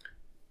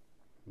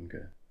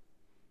 Okay.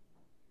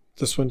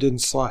 This one didn't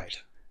slide,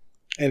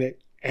 and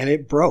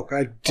it broke.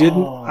 I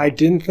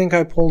didn't think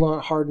I pulled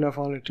on hard enough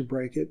on it to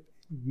break it.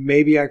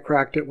 Maybe I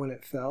cracked it when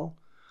it fell,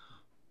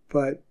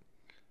 but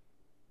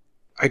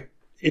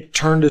it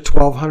turned a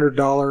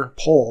 $1,200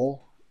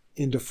 pole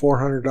into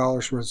 $400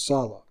 worth of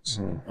saw logs.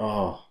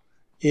 Oh.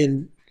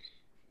 In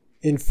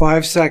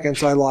 5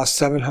 seconds, I lost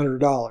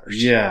 $700.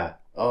 Yeah.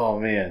 Oh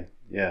man.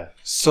 Yeah.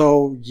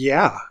 So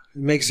yeah,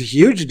 it makes a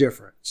huge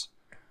difference.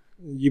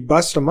 You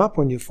bust them up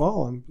when you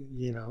fall them,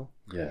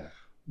 Yeah.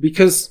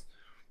 because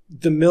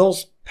the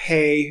mills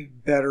pay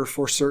better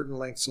for certain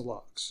lengths of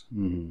logs.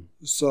 Mm-hmm.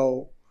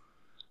 So,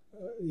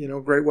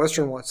 Great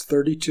Western wants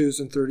 32s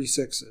and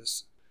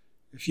 36s.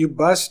 If you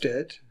bust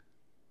it,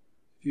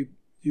 you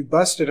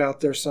bust it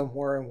out there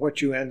somewhere, and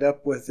what you end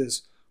up with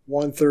is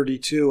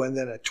 132 and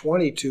then a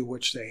 22,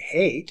 which they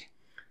hate.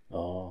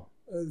 Oh.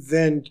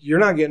 Then you're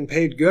not getting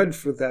paid good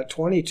for that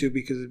 22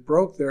 because it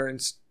broke there.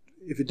 And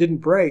if it didn't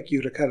break,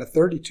 you'd have cut a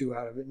 32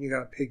 out of it, and you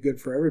got paid good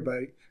for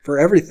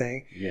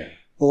everything. Yeah.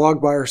 The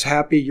log buyer's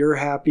happy, you're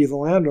happy, the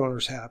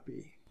landowner's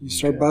happy. You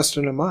start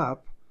busting them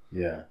up.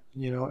 Yeah.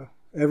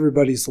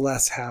 Everybody's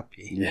less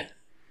happy. Yeah.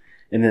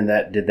 And then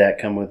did that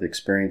come with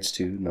experience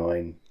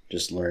too,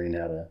 just learning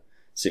how to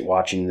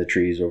watching the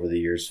trees over the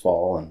years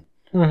fall and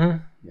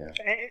yeah.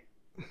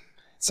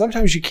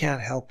 Sometimes you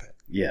can't help it.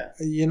 Yeah.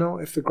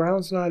 If the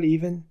ground's not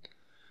even,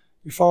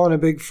 you fall in a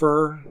big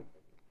fir,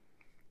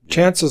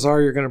 chances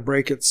are you're going to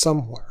break it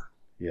somewhere.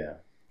 Yeah.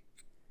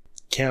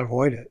 Can't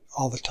avoid it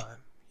all the time.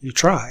 You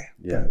try.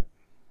 Yeah.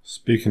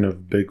 Speaking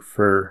of big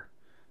fir,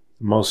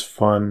 the most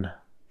fun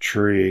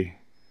tree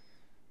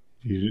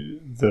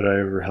that I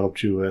ever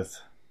helped you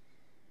with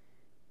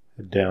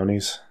at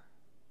Downey's.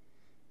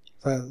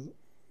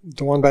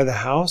 The one by the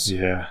house?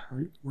 Yeah.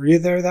 Were you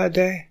there that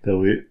day?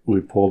 That we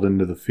pulled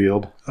into the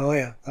field. Oh,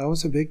 yeah. That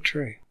was a big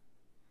tree.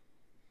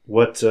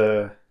 What,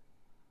 how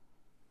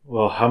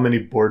many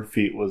board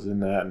feet was in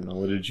that, and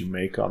what did you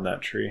make on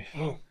that tree?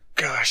 Oh,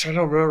 gosh. I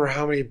don't remember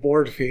how many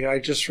board feet. I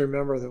just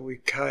remember that we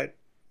cut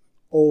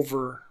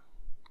over,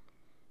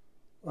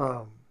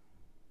 there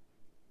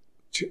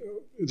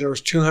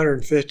was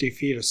 250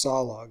 feet of saw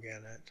log in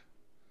it.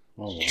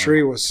 Oh, wow. The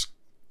tree was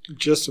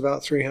just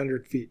about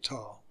 300 feet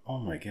tall. Oh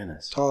my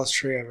goodness. Tallest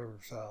tree I've ever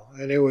felled.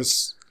 And it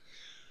was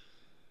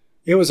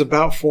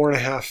about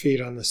 4.5 feet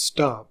on the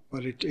stump,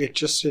 but it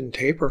just didn't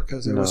taper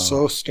because it was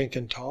so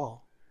stinking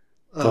tall.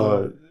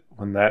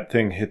 When that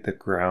thing hit the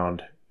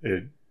ground,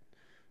 it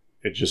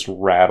just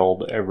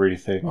rattled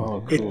everything.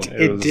 Oh, cool.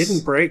 It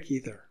didn't break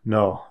either.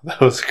 No,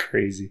 that was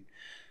crazy.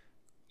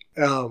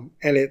 And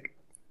it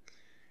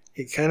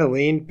kind of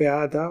leaned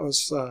bad. That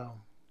was...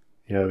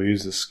 yeah, we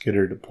used a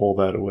skidder to pull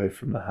that away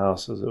from the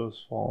house as it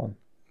was falling.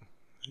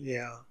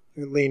 Yeah,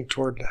 it leaned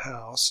toward the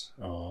house.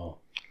 Oh.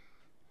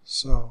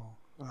 So,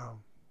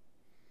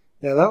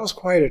 yeah, that was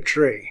quite a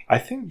tree. I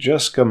think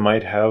Jessica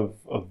might have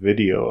a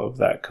video of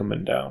that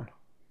coming down.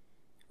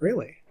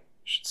 Really?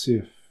 Should see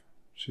if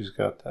she's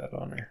got that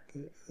on her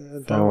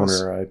That phone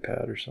was, or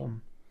iPad or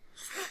something.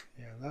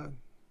 Yeah,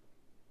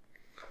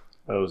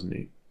 That was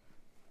neat.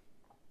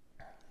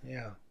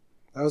 that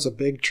was a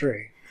big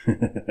tree.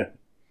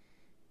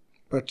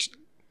 But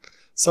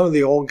some of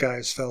the old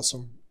guys fell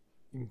some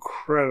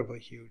incredibly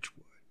huge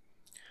wood.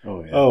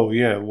 Oh, yeah. Oh,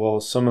 yeah. Well,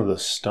 some of the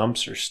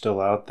stumps are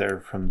still out there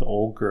from the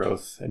old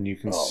growth, and you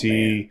can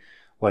see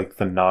like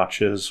the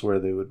notches where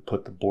they would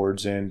put the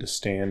boards in to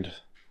stand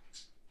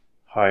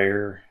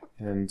higher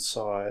and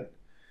saw it.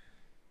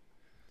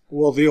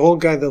 Well, the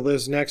old guy that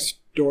lives next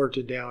door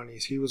to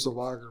Downey's, he was a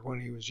logger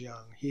when he was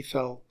young. He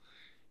fell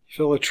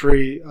a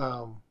tree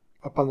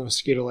up on the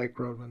Mosquito Lake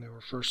Road when they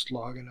were first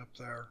logging up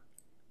there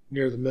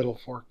near the Middle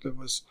Fork that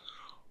was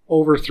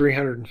over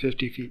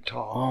 350 feet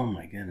tall. Oh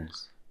my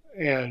goodness.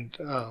 And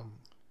I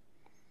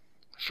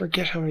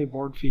forget how many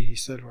board feet he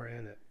said were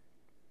in it.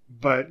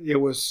 But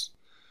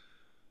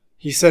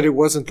he said it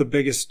wasn't the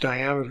biggest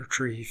diameter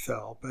tree he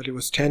fell, but it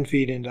was 10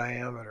 feet in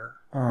diameter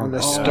on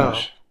the stump.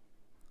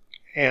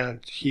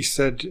 And he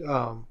said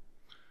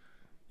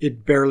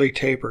it barely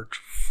tapered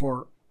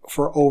for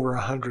over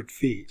 100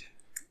 feet.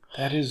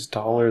 That is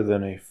taller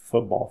than a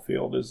football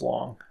field is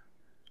long.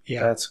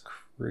 Yeah. That's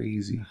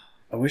crazy.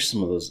 I wish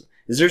some of those...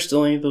 Is there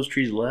still any of those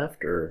trees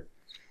left? Or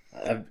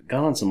I've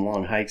gone on some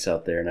long hikes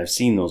out there, and I've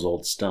seen those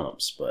old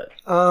stumps, but...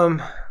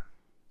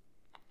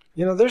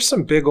 There's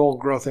some big old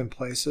growth in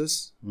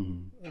places.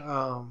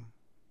 Mm-hmm.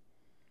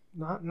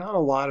 Not a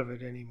lot of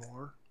it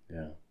anymore.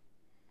 Yeah.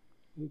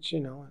 But,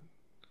 it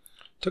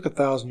took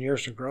 1,000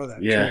 years to grow that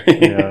tree.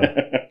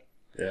 Yeah.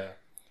 Yeah.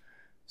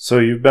 So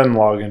you've been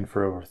logging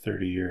for over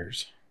 30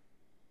 years.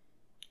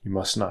 You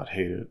must not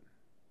hate it.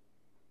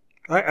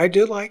 I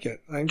did like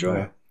it. I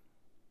enjoy it.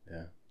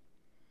 Yeah.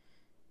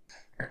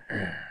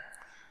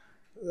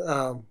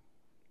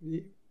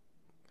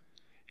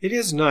 It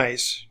is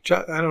nice.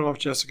 I don't know if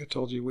Jessica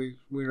told you, we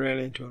ran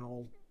into an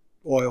old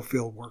oil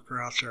field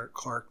worker out there at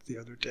Clark the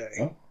other day.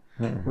 Oh.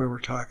 Mm-hmm. We were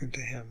talking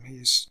to him.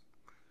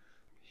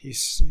 He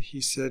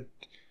said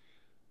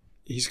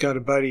he's got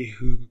a buddy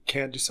who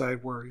can't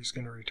decide where he's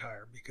going to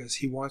retire because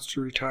he wants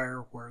to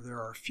retire where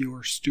there are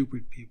fewer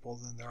stupid people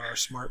than there are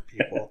smart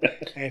people,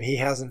 and he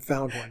hasn't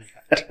found one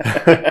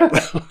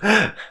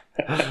yet.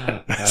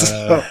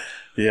 So,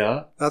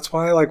 Yeah. that's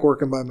why I like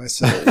working by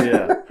myself.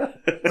 Yeah.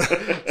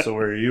 So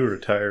where are you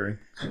retiring?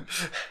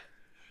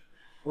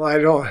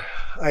 Well,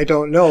 I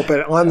don't know,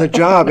 but on the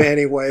job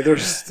anyway,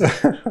 there's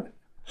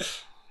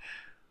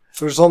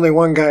only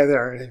one guy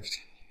there, and if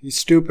he's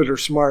stupid or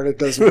smart, it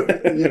doesn't,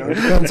 it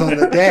depends on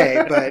the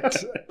day, but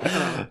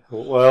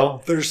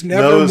well, there's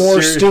never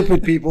more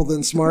stupid people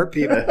than smart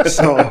people,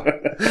 so.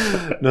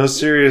 No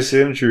serious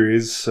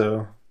injuries,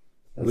 so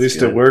at least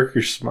good. at work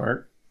you're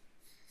smart.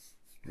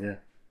 Yeah.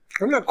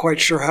 I'm not quite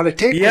sure how to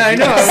take Yeah, I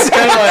know. I was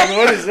kind of like,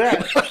 what is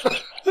that?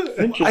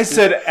 I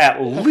said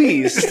at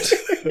least.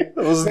 I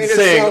wasn't Made it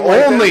saying sound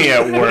like only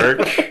that. at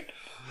work.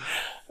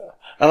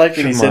 I like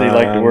when he said he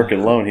liked to on. work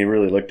alone. He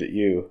really looked at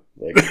you.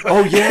 Like,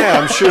 Oh yeah,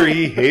 I'm sure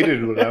he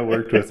hated when I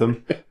worked with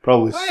him.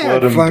 Probably I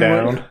slowed had him fun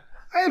down.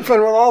 I had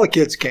fun when all the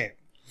kids came.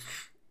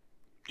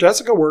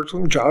 Jessica worked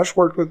with me. Josh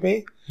worked with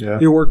me. Yeah.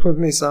 You worked with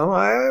me some.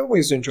 I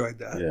always enjoyed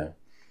that. yeah.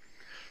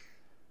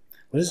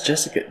 What is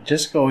Jessica?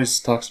 Jessica always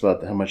talks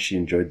about how much she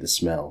enjoyed the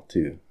smell,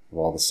 too, of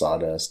all the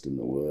sawdust and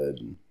the wood.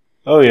 And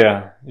Oh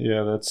yeah.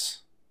 Yeah, that's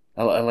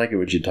I like it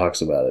when she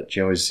talks about it. She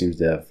always seems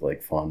to have,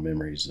 like, fond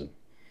memories of...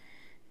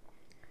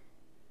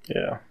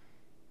 yeah.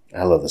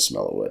 I love the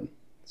smell of wood.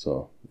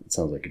 So, it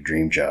sounds like a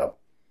dream job.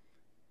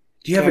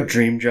 Do you have a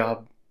dream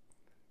job?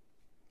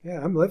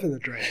 Yeah, I'm living the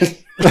dream.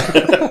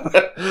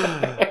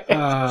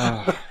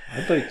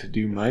 I'd like to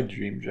do my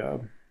dream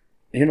job.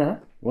 You're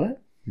not?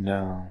 What?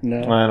 No.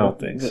 No. I don't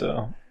think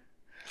so.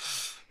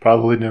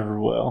 Probably never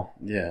will.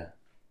 Yeah.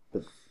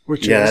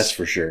 Which Yeah, is, that's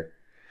for sure.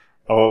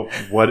 Oh,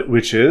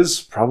 which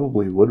is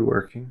probably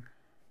woodworking.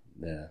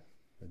 Yeah,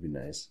 that'd be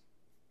nice.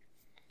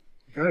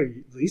 got at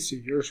least a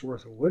year's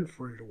worth of wood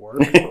for you to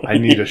work. I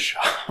need a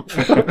shop.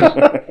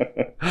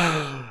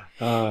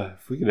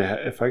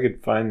 If I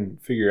could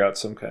figure out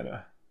some kind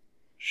of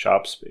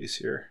shop space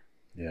here.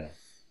 Yeah.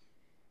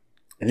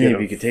 And then Get if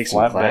a you could take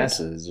some flatbed.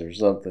 classes or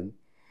something.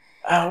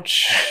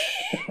 Ouch.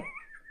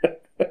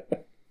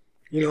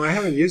 I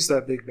haven't used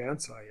that big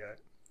bandsaw yet.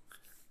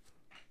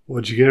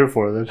 What'd you get it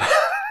for then?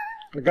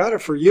 I got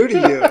it for you to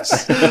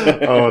use.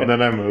 Oh, and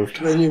then I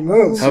moved. Then you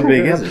move. How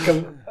big is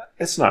it?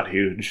 It's not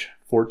huge.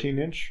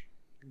 14-inch.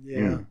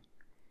 Yeah.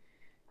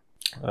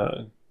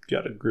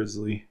 Got a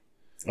grizzly.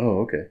 Oh,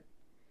 okay.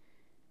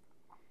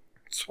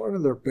 It's one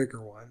of their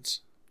bigger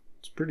ones.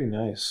 It's pretty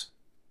nice.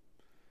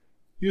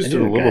 I Used it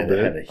knew a a little guy that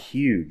had bit. a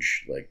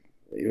huge,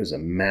 it was a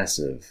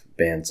massive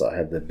bandsaw. It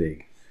had the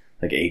big,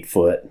 8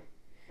 foot.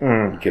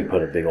 You could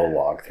put a big old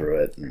log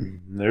through it.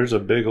 And There's a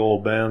big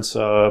old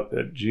bandsaw up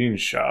at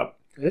Gene's shop.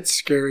 It's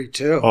scary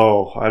too.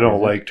 Oh, I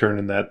don't like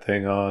turning that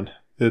thing on.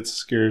 It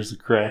scares the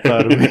crap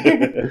out of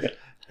me.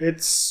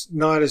 It's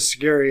not as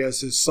scary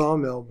as his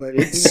sawmill, but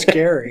it's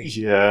scary.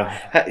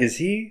 Yeah. Is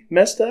he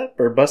messed up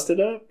or busted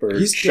up or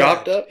He's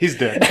chopped dead. up? He's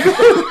dead.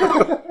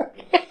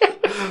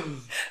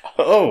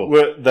 Oh,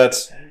 Well,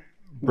 that's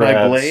by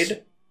Brad's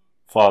blade?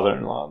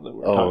 father-in-law that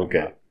we're Oh, talking okay.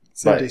 about.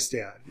 Cindy's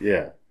dad.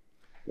 Yeah.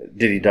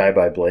 Did he die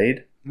by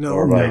blade No,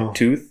 or by No.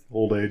 tooth?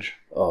 Old age.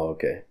 Oh,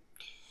 okay.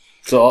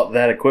 So all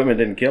that equipment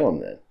didn't kill him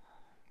then?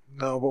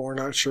 no, but we're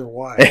not sure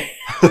why.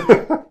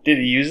 Did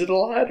he use it a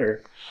lot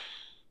or?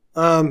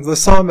 The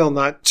sawmill,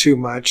 not too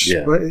much,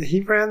 Yeah. but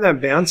he ran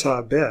that bandsaw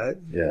a bit.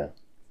 Yeah.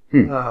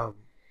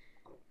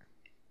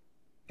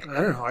 I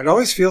don't know. It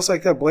always feels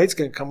like that blade's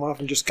going to come off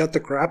and just cut the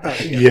crap out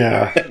of you.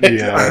 Yeah.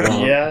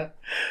 Yeah.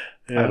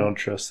 Yeah. I don't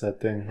trust that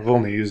thing. I've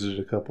only used it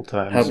a couple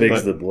times. How big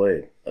is but- the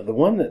blade? The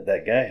one that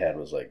guy had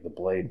was the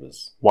blade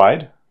was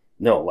Wide?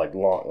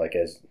 long,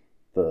 as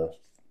the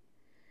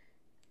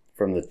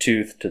from the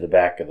tooth to the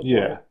back of the blade.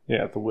 Yeah.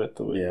 Yeah, the width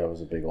of it. Yeah, it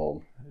was a big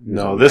old.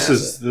 No, was this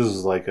massive.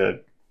 is like a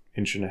 1.5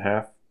 inch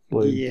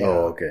blade. Yeah.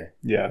 Oh, okay.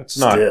 Yeah, it's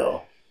not.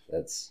 Still,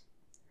 that's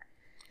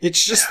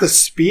It's just the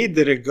speed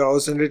that it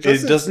goes, and it It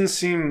doesn't, doesn't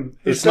seem.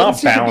 it It's not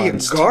doesn't seem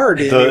balanced. to be a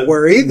guard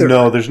anywhere either.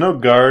 No, there's no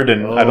guard,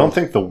 and I Oh. don't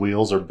think the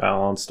wheels are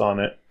balanced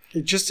on it.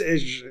 It just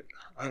is.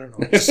 I don't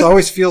know. It just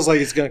always feels like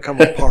it's going to come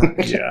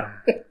apart. Yeah.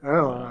 I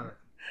don't know.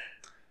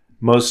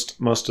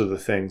 Most of the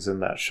things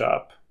in that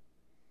shop.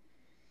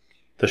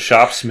 The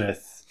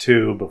shopsmith,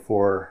 too,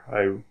 before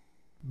I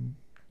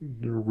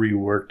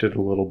reworked it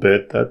a little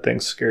bit, that thing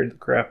scared the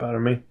crap out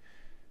of me.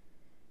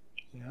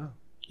 Yeah.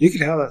 You could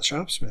have that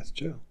shopsmith,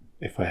 too.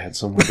 If I had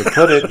somewhere to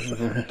put it.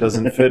 It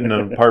doesn't fit in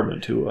an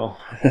apartment too well.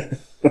 I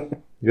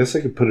guess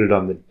I could put it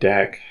on the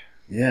deck.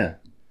 Yeah.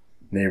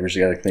 Neighbors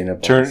got to clean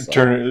up.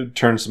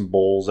 Turn some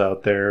bowls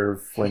out there,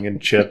 flinging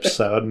chips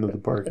out into the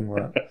parking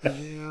lot.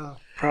 Yeah.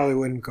 Probably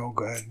wouldn't go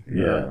good.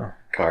 Yeah.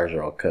 Cars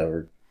are all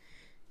covered.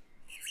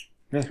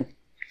 Yeah.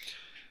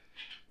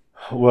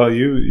 Well,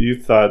 you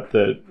thought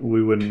that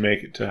we wouldn't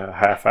make it to a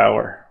half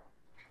hour.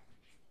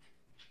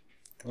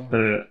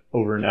 Oh.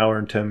 Over an hour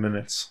and 10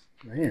 minutes.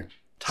 Man.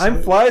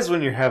 Time flies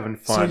when you're having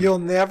fun. So you'll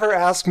never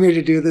ask me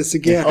to do this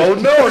again. Oh,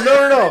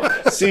 no.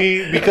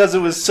 See, because it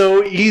was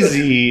so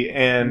easy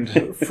and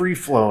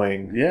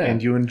free-flowing,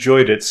 and you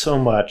enjoyed it so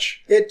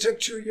much. It took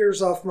 2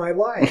 years off my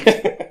life.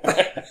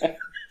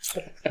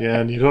 Yeah,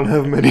 and you don't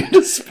have many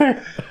to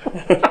spare.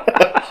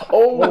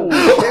 Oh,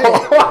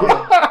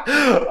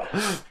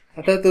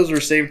 I thought those were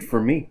saved for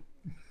me.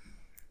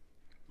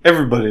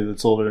 Everybody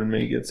that's older than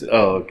me gets it.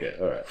 Oh, okay.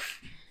 All right.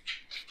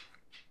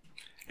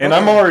 And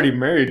I'm already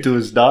married to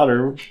his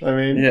daughter. I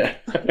mean, yeah.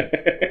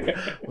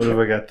 What have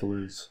I got to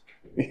lose?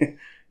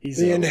 He's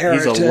the a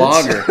inheritance. He's a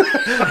logger.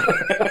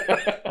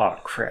 Oh,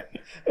 crap.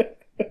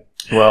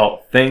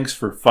 Well, thanks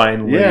for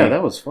finally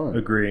that was fun.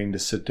 agreeing to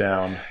sit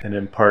down and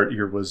impart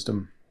your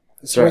wisdom.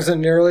 This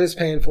wasn't nearly as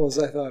painful as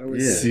I thought it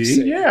was. Yeah.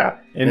 See? Yeah.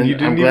 And you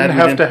didn't even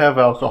have to have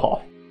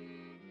alcohol.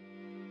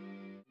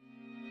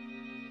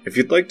 If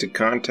you'd like to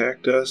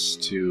contact us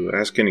to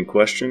ask any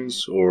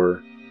questions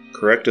or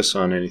correct us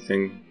on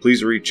anything,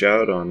 please reach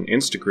out on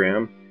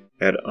Instagram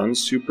at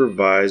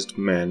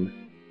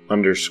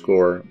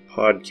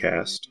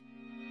unsupervisedmen_podcast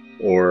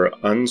or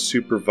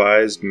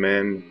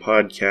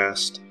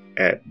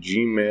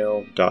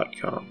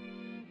unsupervisedmenpodcast@gmail.com.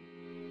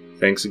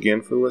 Thanks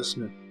again for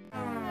listening.